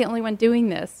 I'm the only one doing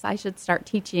this. I should start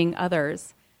teaching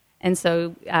others. And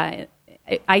so I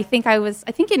think it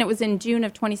was in June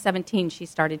of 2017 she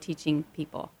started teaching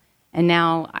people. And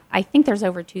now I think there's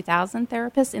over 2,000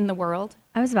 therapists in the world.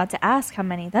 I was about to ask how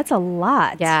many. That's a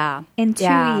lot. Yeah. In 2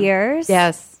 years?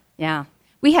 Yes. Yeah.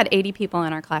 We had 80 people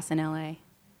in our class in LA.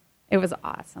 It was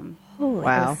awesome. Holy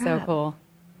Wow. crap. So cool.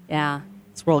 Yeah.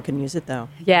 This world can use it, though.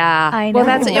 Yeah. I Well,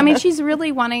 know. she's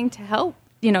really wanting to help.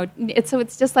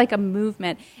 It's just like a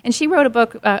movement. And she wrote a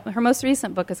book. Her most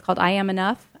recent book is called I Am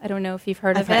Enough. I don't know if you've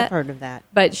heard of it. I've heard of that.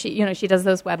 But she does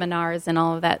those webinars and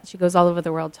all of that. She goes all over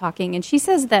the world talking. And she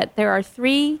says that there are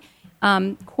three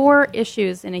core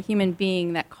issues in a human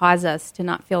being that cause us to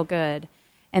not feel good.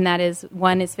 And that is,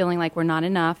 one is feeling like we're not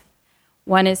enough.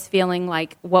 One is feeling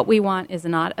like what we want is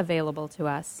not available to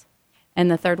us.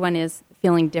 And the third one is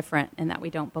feeling different and that we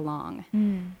don't belong.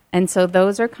 And so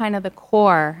those are kind of the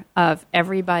core of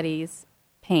everybody's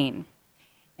pain.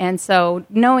 And so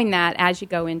knowing that as you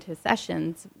go into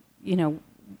sessions, we're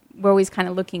always kind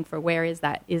of looking for where is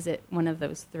that? Is it one of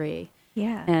those three?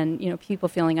 Yeah. And, people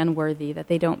feeling unworthy, that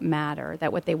they don't matter,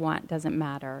 that what they want doesn't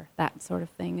matter, that sort of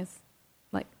thing is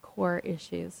like core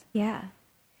issues. Yeah.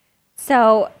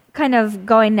 So kind of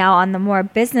going now on the more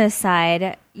business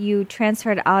side, you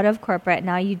transferred out of corporate.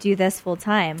 Now you do this full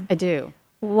time. I do.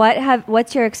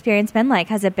 What's your experience been like?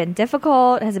 Has it been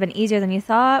difficult? Has it been easier than you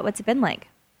thought? What's it been like?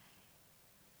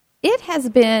 It has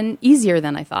been easier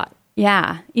than I thought.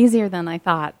 Yeah, easier than I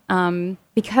thought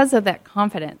because of that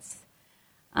confidence.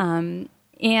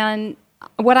 And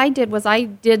what I did was I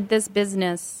did this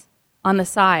business on the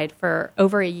side for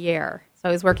over a year. So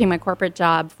I was working my corporate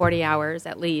job 40 hours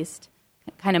at least,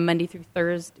 kind of Monday through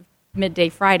Thursday, midday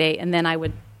Friday, and then I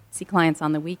would see clients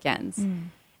on the weekends.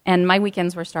 And my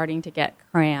weekends were starting to get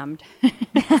crammed.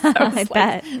 I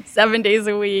bet. 7 days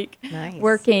a week Nice.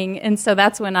 working. And so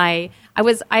that's when I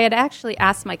had actually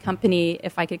asked my company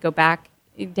if I could go back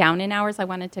down in hours. I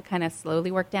wanted to kind of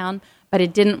slowly work down, but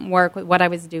it didn't work with what I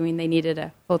was doing. They needed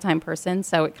a full-time person,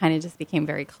 so it kind of just became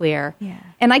very clear. Yeah.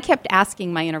 And I kept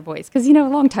asking my inner voice, because, a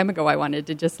long time ago I wanted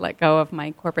to just let go of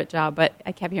my corporate job, but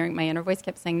I kept hearing my inner voice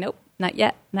kept saying, nope, not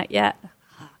yet, not yet.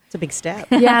 It's a big step.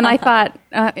 Yeah, and I thought,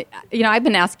 I've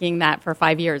been asking that for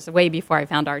 5 years, way before I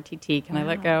found RTT. Can I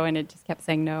let go? And it just kept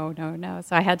saying no, no, no.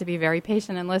 So I had to be very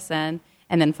patient and listen.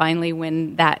 And then finally,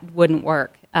 when that wouldn't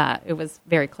work, it was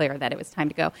very clear that it was time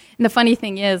to go. And the funny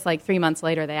thing is, 3 months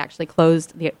later, they actually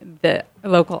closed the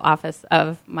local office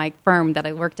of my firm that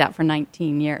I worked at for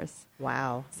 19 years.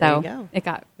 Wow. So There you go. it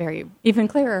got even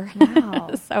clearer.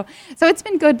 Wow. so it's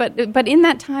been good, but in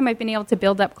that time, I've been able to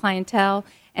build up clientele,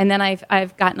 and then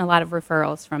I've gotten a lot of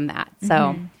referrals from that.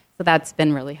 So that's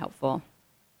been really helpful.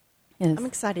 Yes. I'm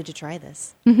excited to try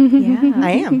this. Yeah.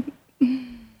 I am.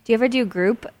 Do you ever do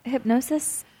group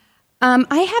hypnosis?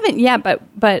 I haven't yet,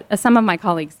 but some of my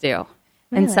colleagues do.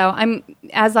 Really? And so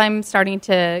as I'm starting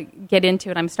to get into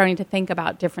it, I'm starting to think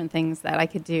about different things that I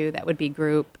could do that would be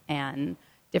group and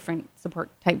different support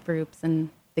type groups and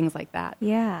things like that.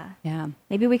 Yeah. Yeah.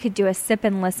 Maybe we could do a sip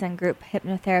and listen group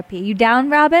hypnotherapy. You down,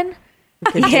 Robin?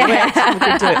 We could do it. We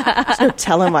could do it. So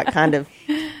tell him what kind of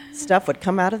stuff would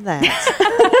come out of that.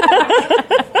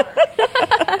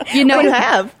 You know, you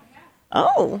have.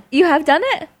 Oh, You have done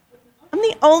it? I'm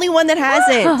the only one that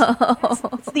hasn't.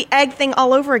 It's the egg thing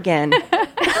all over again.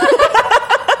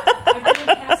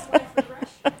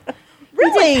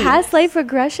 Really? Past life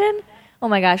regression? Oh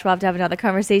my gosh, we'll have to have another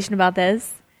conversation about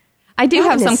this. I do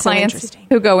have Robin some is so clients interesting.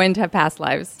 who go into past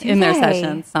lives in their they?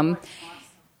 sessions.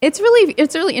 It's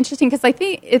really interesting because I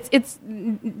think it's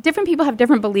different people have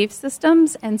different belief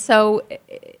systems, and so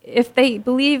if they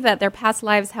believe that their past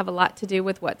lives have a lot to do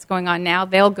with what's going on now,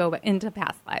 they'll go into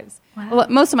past lives. Wow. Well,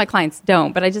 most of my clients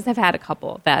don't, but I just have had a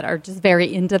couple that are just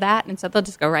very into that, and so they'll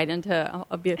just go right into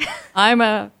I'm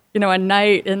a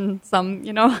knight in some,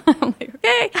 I'm like,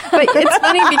 okay. But it's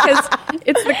funny because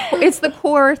it's the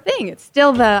core thing. It's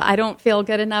still I don't feel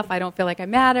good enough. I don't feel like I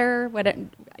matter.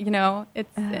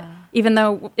 Even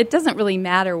though it doesn't really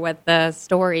matter what the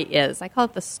story is. I call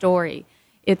it the story.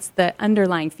 It's the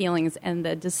underlying feelings and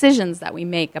the decisions that we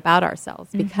make about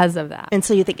ourselves because of that. And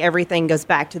so you think everything goes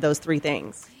back to those three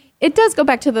things? It does go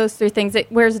back to those three things. It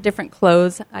wears different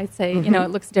clothes, I'd say.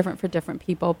 It looks different for different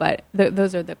people, but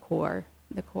those are the core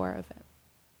of it.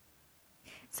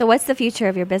 So what's the future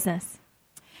of your business?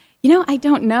 I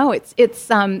don't know. It's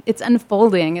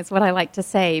unfolding is what I like to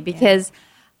say, because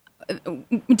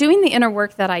doing the inner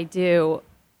work that I do,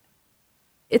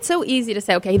 it's so easy to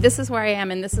say, okay, this is where I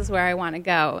am and this is where I want to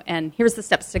go, and here's the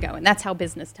steps to go, and that's how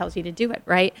business tells you to do it,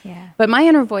 right? Yeah. But my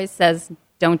inner voice says,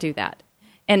 don't do that.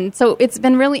 And so it's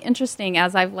been really interesting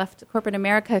as I've left corporate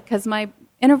America, because my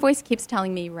inner voice keeps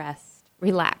telling me rest,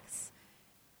 relax,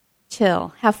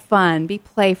 chill, have fun, be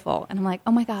playful. And I'm like,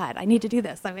 oh my God, I need to do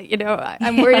this.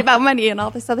 I'm worried about money and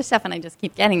all this other stuff, and I just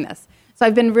keep getting this. So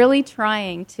I've been really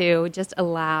trying to just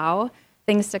allow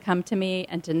things to come to me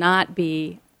and to not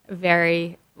be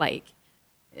very right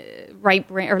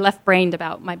brain or left brained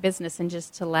about my business, and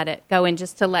just to let it go and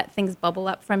just to let things bubble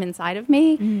up from inside of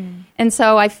me. And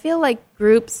so I feel like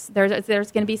groups, there's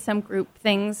going to be some group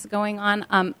things going on.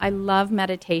 I love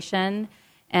meditation,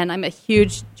 and I'm a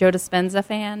huge Joe Dispenza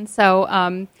fan. So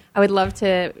I would love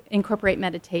to incorporate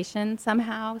meditation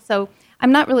somehow. So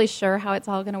I'm not really sure how it's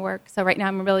all going to work. So right now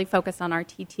I'm really focused on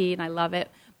RTT, and I love it.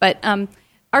 But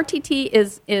RTT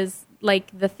is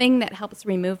like the thing that helps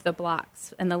remove the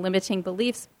blocks and the limiting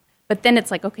beliefs. But then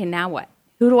it's like, okay, now what?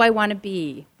 Who do I want to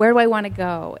be? Where do I want to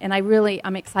go? And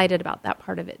I'm excited about that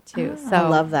part of it too. So I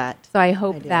love that. So I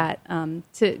hope that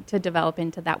to develop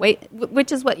into that way,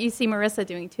 which is what you see Marissa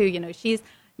doing too. She's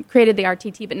created the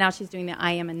RTT, but now she's doing the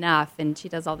I Am Enough, and she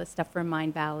does all this stuff for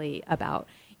Mind Valley about,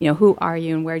 who are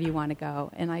you and where do you want to go?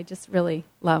 And I just really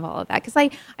love all of that, because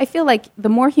I feel like the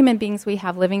more human beings we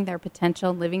have living their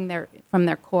potential, living from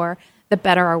their core, the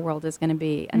better our world is going to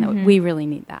be. And we really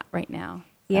need that right now.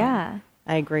 So. Yeah.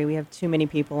 I agree. We have too many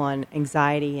people on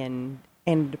anxiety and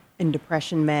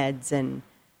depression meds, and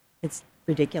it's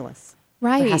ridiculous.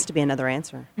 Right. There has to be another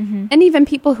answer. And even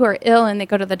people who are ill and they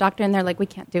go to the doctor and they're like, we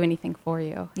can't do anything for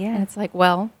you. Yeah. And it's like,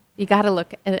 well, you got to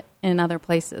look at it in other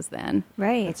places then.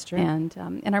 Right. That's true. And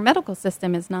our medical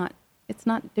system it's not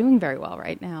doing very well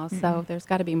right now. So there's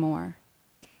got to be more.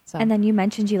 So. And then you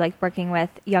mentioned you like working with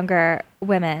younger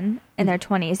women in their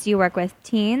 20s. Do you work with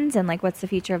teens, and what's the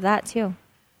future of that too?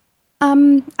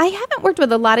 I haven't worked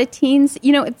with a lot of teens.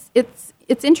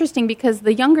 It's interesting because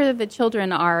the younger the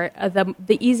children are,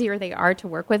 the easier they are to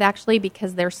work with, actually,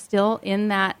 because they're still in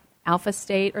that alpha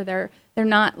state, or they're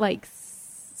not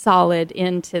solid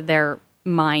into their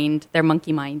mind, their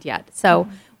monkey mind yet. So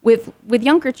with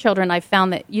younger children, I've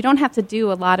found that you don't have to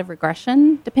do a lot of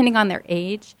regression depending on their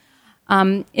age.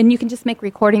 And you can just make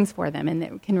recordings for them, and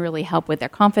it can really help with their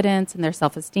confidence and their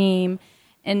self-esteem.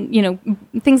 And,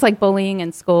 things like bullying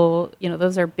in school,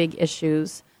 those are big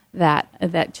issues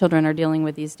that children are dealing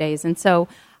with these days. And so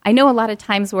I know a lot of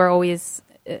times we're always,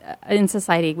 in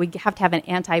society, we have to have an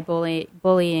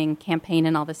anti-bullying campaign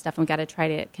and all this stuff, and we've got to try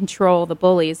to control the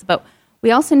bullies. But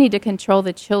we also need to control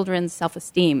the children's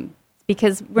self-esteem,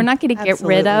 because we're not going to get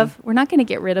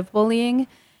rid of bullying.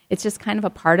 It's just kind of a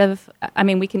part of,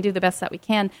 we can do the best that we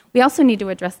can. We also need to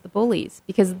address the bullies,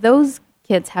 because those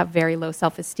kids have very low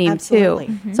self-esteem Absolutely.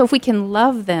 too. So if we can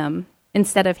love them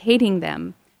instead of hating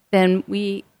them, then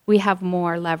we have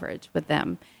more leverage with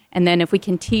them. And then if we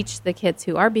can teach the kids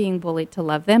who are being bullied to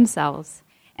love themselves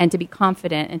and to be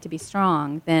confident and to be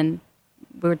strong, then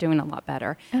we're doing a lot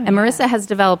better. And Marissa has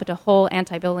developed a whole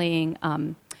anti-bullying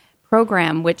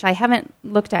program, which I haven't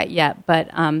looked at yet, but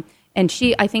and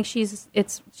I think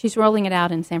she's rolling it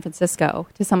out in San Francisco,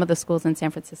 to some of the schools in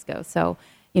San Francisco. So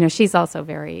she's also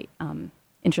very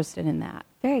interested in that.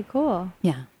 Very cool.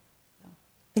 Yeah.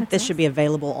 I think this should be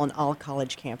available on all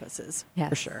college campuses, Yes.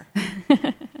 for sure.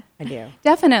 I do.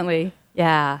 Definitely.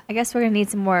 Yeah. I guess we're going to need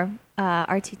some more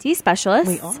RTT specialists.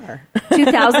 We are.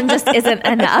 2,000 just isn't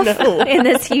enough in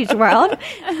this huge world.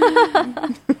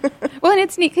 Well, and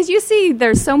it's neat because you see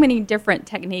there's so many different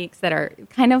techniques that are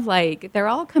kind of like they're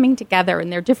all coming together,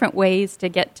 and they're different ways to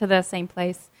get to the same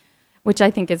place, which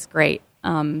I think is great.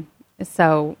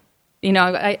 So,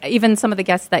 even some of the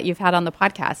guests that you've had on the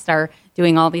podcast are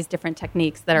doing all these different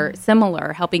techniques that are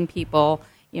similar, helping people,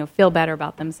 feel better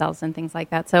about themselves and things like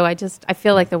that. So I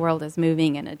feel like the world is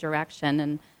moving in a direction,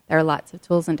 and there are lots of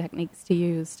tools and techniques to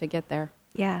use to get there.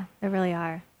 Yeah, there really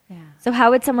are. Yeah. So how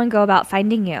would someone go about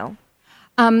finding you?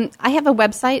 I have a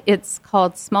website. It's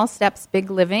called Small Steps, Big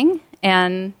Living,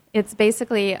 and it's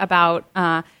basically about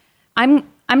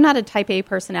I'm not a type A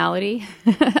personality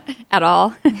at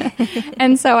all,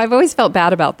 and so I've always felt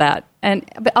bad about that.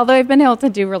 But although I've been able to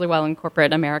do really well in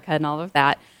corporate America and all of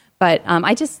that, but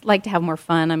I just like to have more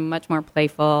fun. I'm much more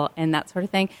playful and that sort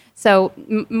of thing. So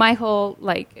my whole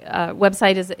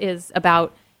website is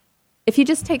about, if you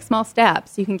just take small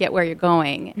steps, you can get where you're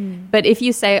going. But if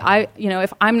you say,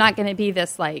 if I'm not going to be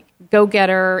this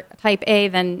go-getter type A,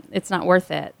 then it's not worth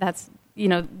it. That's,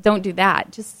 don't do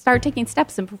that. Just start taking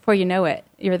steps, and before you know it,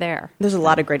 you're there. There's a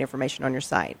lot of great information on your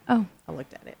site. Oh, I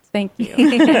looked at it. thank you.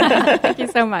 Thank you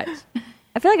so much.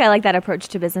 I feel like I like that approach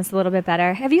to business a little bit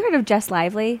better. Have you heard of Jess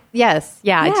Lively? Yes,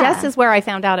 yeah. Yeah. Jess is where I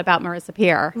found out about Marissa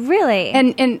Peer. Really?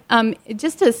 And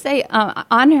just to say,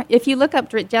 if you look up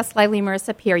Jess Lively,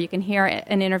 Marissa Peer, you can hear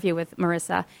an interview with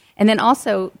Marissa. And then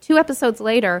also, 2 episodes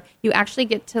later, you actually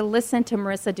get to listen to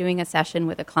Marissa doing a session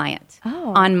with a client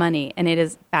on money, and it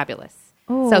is fabulous.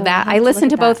 Oh, so I'll that have I to listened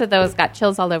to look at both that. of those, got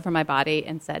chills all over my body,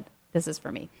 and said, this is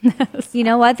for me. You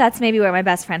know what? That's maybe where my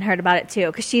best friend heard about it too,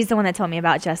 because she's the one that told me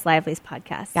about Jess Lively's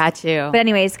podcast. Got you. But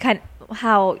anyways, kind of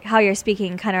how you're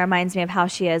speaking kind of reminds me of how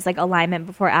she is, alignment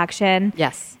before action.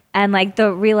 Yes. And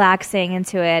the relaxing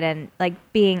into it, and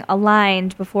being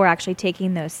aligned before actually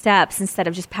taking those steps instead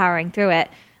of just powering through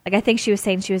it. I think she was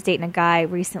saying she was dating a guy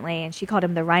recently, and she called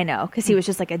him the rhino because he was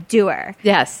just a doer.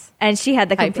 Yes. And she had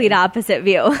the Type complete A. opposite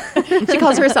view. She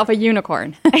calls herself a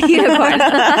unicorn. A unicorn.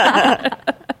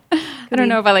 I don't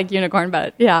know if I like unicorn,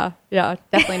 but yeah,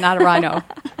 definitely not a rhino.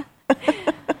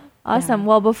 Awesome.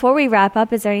 Well, before we wrap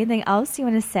up, is there anything else you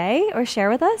want to say or share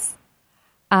with us?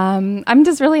 I'm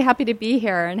just really happy to be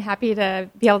here and happy to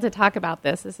be able to talk about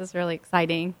this. This is really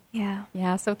exciting. Yeah.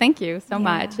 Yeah, so thank you so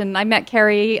much. And I met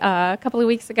Carrie a couple of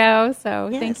weeks ago, so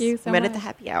thank you so Met much. at the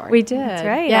happy hour. We did. That's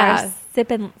right. Yeah.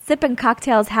 Our sipping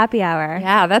cocktails happy hour.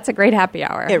 Yeah, that's a great happy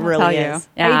hour. It I'll really tell is. You.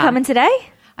 Yeah. Are you coming today?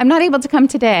 I'm not able to come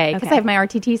today because Okay. I have my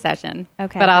RTT session.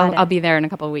 Okay, But got it. I'll be there in a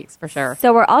couple of weeks for sure.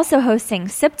 So we're also hosting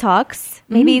Sip Talks.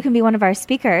 Maybe you can be one of our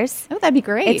speakers. Oh, that'd be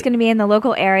great. It's going to be in the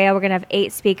local area. We're going to have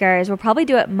 8 speakers. We'll probably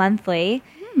do it monthly.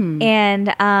 And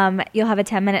you'll have a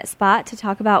 10-minute spot to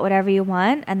talk about whatever you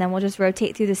want. And then we'll just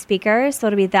rotate through the speakers. So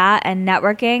it'll be that and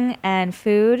networking and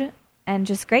food and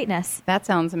just greatness. That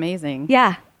sounds amazing.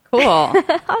 Yeah. Cool.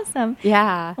 Awesome.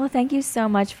 Yeah. Well, thank you so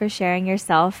much for sharing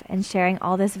yourself and sharing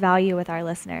all this value with our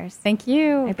listeners. Thank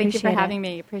you. I Thank you for appreciate having it.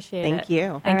 me. Appreciate it. Thank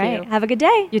you. All Thank right. you. Have a good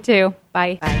day. You too.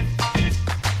 Bye. Bye.